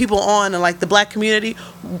the people on and like the black community,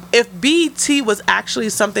 if BET was actually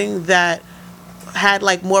something that had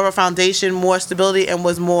like more of a foundation, more stability, and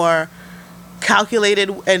was more calculated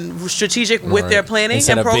and strategic with their planning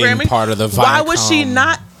Instead and programming, of being part of the Viacom. Why was she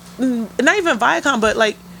not even Viacom, but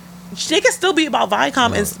like they can still be about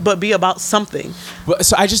Viacom, but be about something. But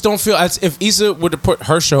so I just don't feel as if Issa would have put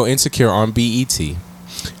her show Insecure on BET,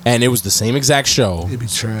 and it was the same exact show. It'd be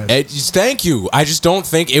trash. Thank you. I just don't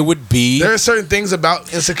think it would be. There are certain things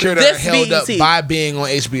about Insecure that are held BET. up by being on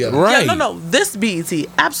HBO. Right? Yeah, no, this BET,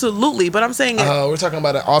 absolutely. But I'm saying we're talking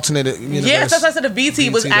about an alternate universe. Yes, that's why I said if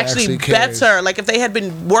BET was actually better. Like if they had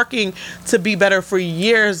been working to be better for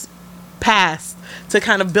years past to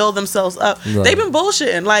kind of build themselves up. Right. They've been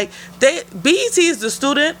bullshitting. Like BET is the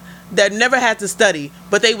student that never had to study,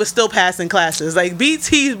 but they were still passing classes. Like BET,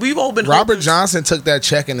 we've all been. Robert Johnson took that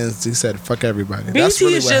check and he said, "Fuck everybody." BET That's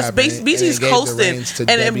really is what just happened. BET is coasting,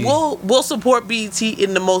 and we'll support BET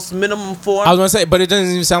in the most minimum form. I was gonna say, but it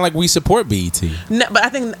doesn't even sound like we support BET. No, but I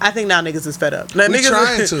think now niggas is fed up. Now, we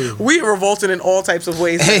trying to. We revolting in all types of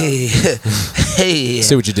ways. Hey.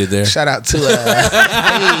 See what you did there. Shout out to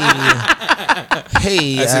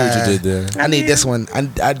Hey, I see what you did there. I need this one.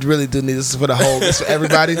 I really do need this for the whole. This for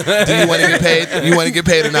everybody. Do you want to get paid? You want to get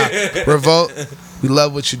paid or not? Revolt. We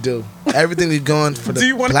love what you do. Everything you're going for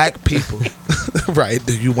the black people. Right.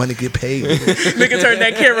 Do you want to get paid? Nigga turn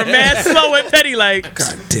that camera mad slow and petty like,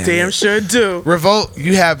 God damn sure do. Revolt,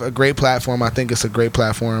 you have a great platform. I think it's a great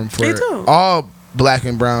platform for all black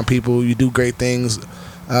and brown people. You do great things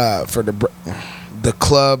for the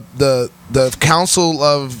club, the Council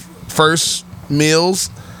of First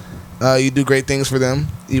Meals. You do great things for them,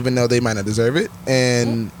 even though they might not deserve it,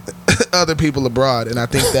 and other people abroad. And I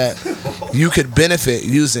think that you could benefit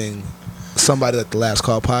using somebody like the Last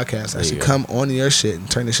Call podcast that should come on your shit and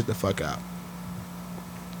turn this shit the fuck out.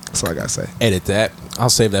 That's all I gotta say. Edit that. I'll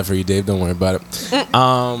save that for you, Dave. Don't worry about it.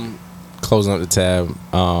 Closing up the tab.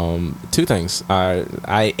 Two things.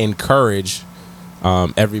 I encourage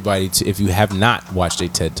everybody to, if you have not watched a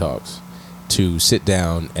TED Talks, to sit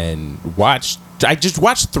down and watch. I just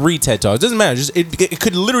watched 3 TED Talks. It doesn't matter. It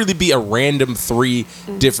could literally be a random 3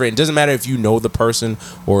 different. It doesn't matter if you know the person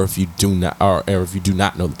or if you do not, or if you do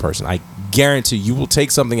not know the person. I guarantee you will take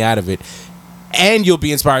something out of it, and you'll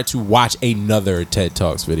be inspired to watch another TED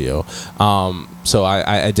Talks video. So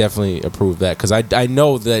I definitely approve that, because I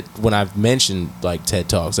know that when I've mentioned like TED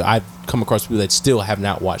Talks, I've come across people that still have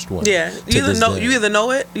not watched one. Yeah, you either know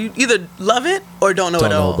it, you either love it or don't know it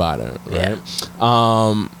at all. Don't know about it, right?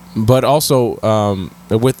 Yeah. But also so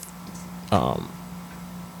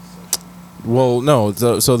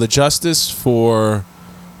the justice for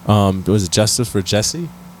was it justice for Jesse?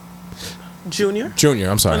 Junior,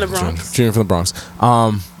 I'm sorry. From the Bronx. Junior from the Bronx.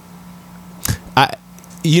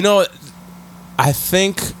 I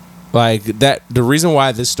think like that the reason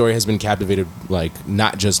why this story has been captivated, like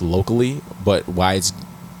not just locally, but why it's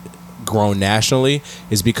grown nationally,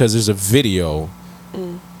 is because there's a video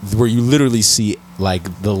where you literally see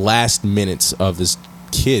like the last minutes of this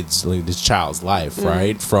child's life,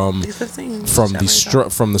 right? From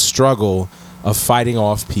the struggle of fighting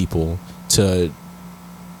off people to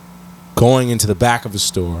going into the back of the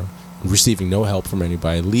store, receiving no help from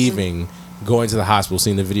anybody, leaving going to the hospital,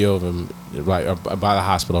 seeing the video of him by the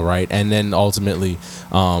hospital, right, and then ultimately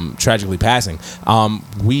tragically passing.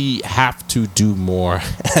 We have to do more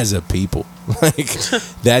as a people. Like,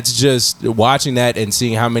 that's just watching that and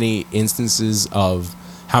seeing how many instances of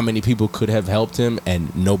how many people could have helped him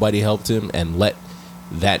and nobody helped him, and let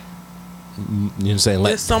that, you know what I'm saying,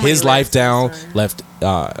 let his life down, left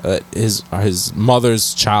his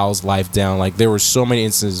mother's child's life down. Like, there were so many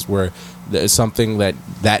instances where there's something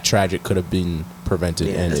that tragic could have been prevented,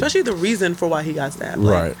 and especially the reason for why he got stabbed.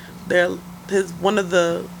 Like, right. One of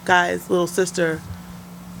the guy's little sister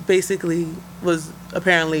basically was,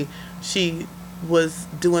 apparently she was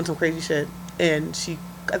doing some crazy shit, and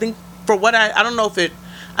I think for what I don't know if it,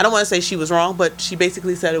 I don't want to say she was wrong, but she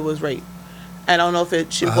basically said it was rape. I don't know if it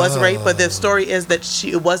was rape, but the story is that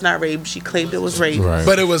it was not rape. She claimed it was rape. Right.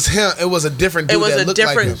 But it was him. It was a different dude. It was a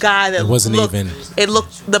different guy that it wasn't looked, even. It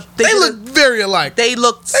looked. They looked very alike. They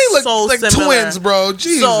looked so like similar. Twins, bro.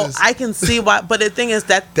 Jesus. So I can see why. But the thing is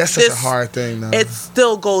that's such a hard thing, though. It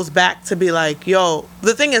still goes back to be like, yo.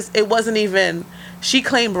 The thing is, it wasn't even. She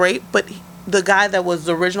claimed rape, but the guy that was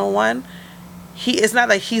the original one, it's not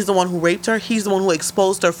like he's the one who raped her. He's the one who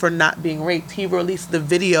exposed her for not being raped. He released the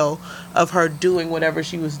video of her doing whatever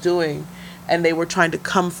she was doing, and they were trying to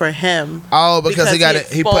come for him. Oh, because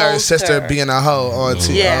he put her sister being a hoe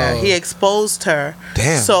onto. Yeah, he exposed her.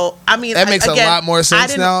 Damn. So I mean, that makes a lot more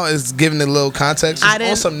sense now. Is giving it a little context. I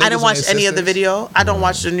didn't watch any of the video. I don't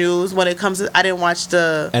watch the news when it comes to. I didn't watch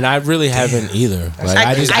the. And I really haven't either. Like,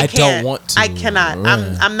 I don't want to. I cannot.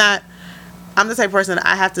 Right. I'm not. I'm the type of person,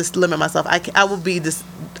 I have to limit myself. I will be this.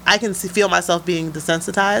 I can feel myself being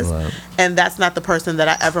desensitized, right. And that's not the person that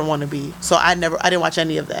I ever want to be. So I didn't watch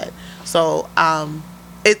any of that. So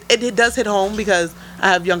it does hit home because I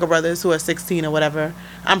have younger brothers who are 16 or whatever.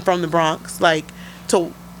 I'm from the Bronx. Like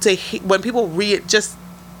when people just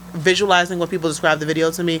visualizing what people describe the video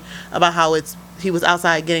to me about how he was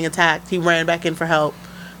outside getting attacked. He ran back in for help.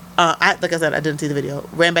 Like I said, I didn't see the video.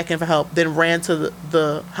 Ran back in for help, then ran to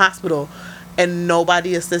the hospital, and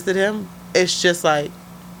nobody assisted him. It's just like,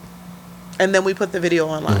 and then we put the video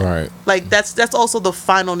online. Right. Like that's also the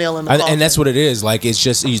final nail in the coffin. And that's what it is. Like, it's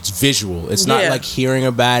visual. It's not like hearing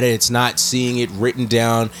about it. It's not seeing it written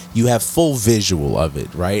down. You have full visual of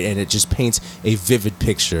it, right? And it just paints a vivid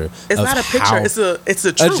picture. It's not a picture. It's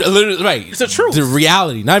a truth. Right. It's a truth. The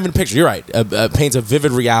reality, not even a picture. You're right. Paints a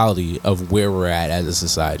vivid reality of where we're at as a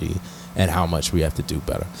society and how much we have to do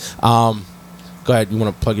better. Go ahead. You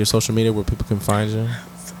want to plug your social media where people can find you?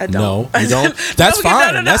 I don't. No, you don't. That's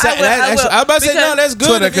fine. No, that's I'm about to say no. That's good.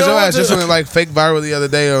 Twitter, because your ass just went like fake viral the other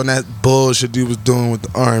day on that bullshit you was doing with the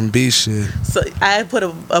R&B shit. So I put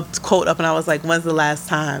a quote up and I was like, "When's the last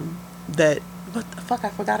time that? What the fuck? I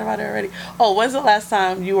forgot about it already. Oh, when's the last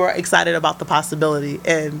time you were excited about the possibility?"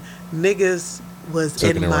 And niggas was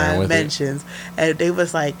in my mentions, and they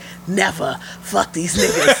was like, "Never, fuck these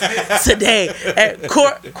niggas today." And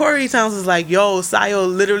Corey Towns is like, "Yo,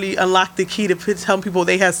 Sayo literally unlocked the key to tell people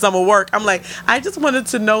they had summer work." I'm like, I just wanted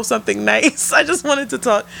to know something nice. I just wanted to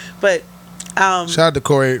talk, but shout out to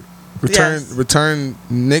Corey. Return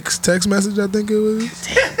Nick's text message. I think it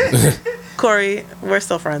was. Corey, we're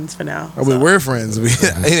still friends for now. I mean, we're friends. He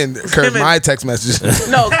didn't curve my text messages.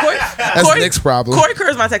 No, Corey, that's Nick's problem. Corey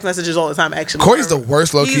curves my text messages all the time, actually. Corey's the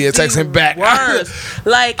worst low-key at texting back. Worst.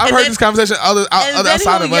 Like, I've heard this conversation outside of us,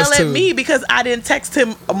 too. Yell at me because I didn't text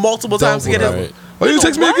him multiple times to get him. Oh, you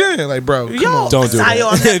text me again? Like, bro, come on. Don't do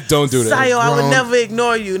that. Don't do that. Sayo, I would never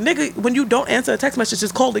ignore you. Nigga, when you don't answer a text message,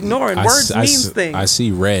 it's called ignoring. Words means things. I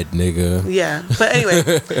see red, nigga. Yeah. But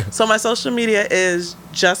anyway, so my social media is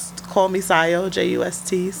just call me Sayo,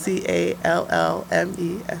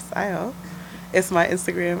 JustCallMeSio. It's my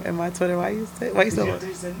Instagram and my Twitter. Why you still no?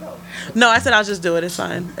 No, I said I'll just do it. It's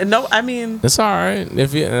fine. And no, I mean, it's all right.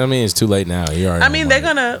 It's too late now. You already. I mean, they're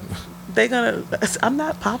gonna. I'm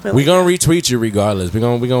not popping. We're gonna retweet you regardless. We're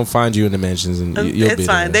gonna find you in the mentions and you'll be. It's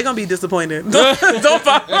fine. There. They're gonna be disappointed. Don't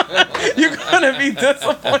You're gonna be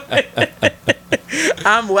disappointed.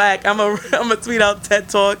 I'm whack. I'm a tweet out TED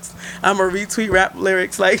Talks. I'm a retweet rap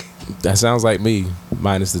lyrics. Like, that sounds like me,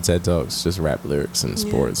 minus the TED Talks, just rap lyrics and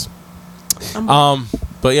sports.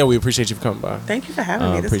 But yeah, we appreciate you for coming by. Thank you for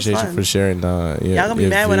having me. This appreciate was you fun. for sharing. Y'all gonna be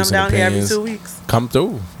mad when I'm down here every 2 weeks. Come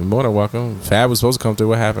through. You're more than welcome. Fab was supposed to come through.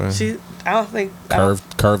 What happened? I don't think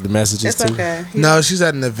curved the messages it's too. Okay. No, she's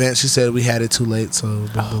at an event. She said we had it too late. So.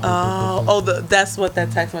 That's what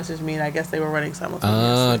that text message mean. I guess they were running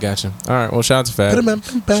simultaneously. Gotcha. All right. Well, shout out to Fab.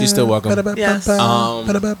 She's still welcome. Yes. Love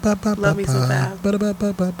me some Fab.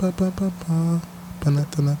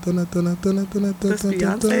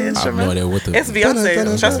 Beyonce instrument? I have no idea what the. It's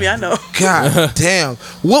Beyonce. Trust me, I know. God damn.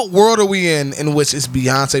 What world are we in which it's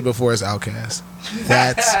Beyonce before it's Outkast?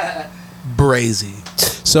 That's brazy.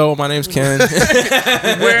 So my name's Ken.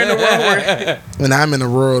 We're in the world where... And I'm in a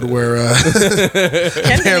world where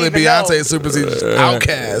apparently Beyonce supersedes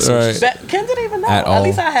Outkast. Right. Ken didn't even know. At all.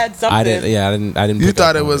 Least I had something. I didn't. You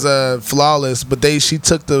thought it was flawless, but she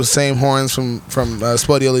took those same horns from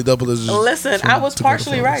Spodioli Double. Listen, I was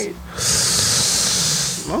partially right.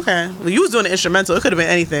 Okay. Well, you was doing the instrumental. It could have been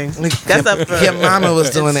anything. That's up for... Your mama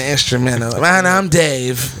was doing the instrumental. Man, I'm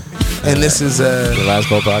Dave. And this is the Last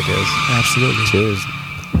Boat Podcast. Absolutely. Cheers.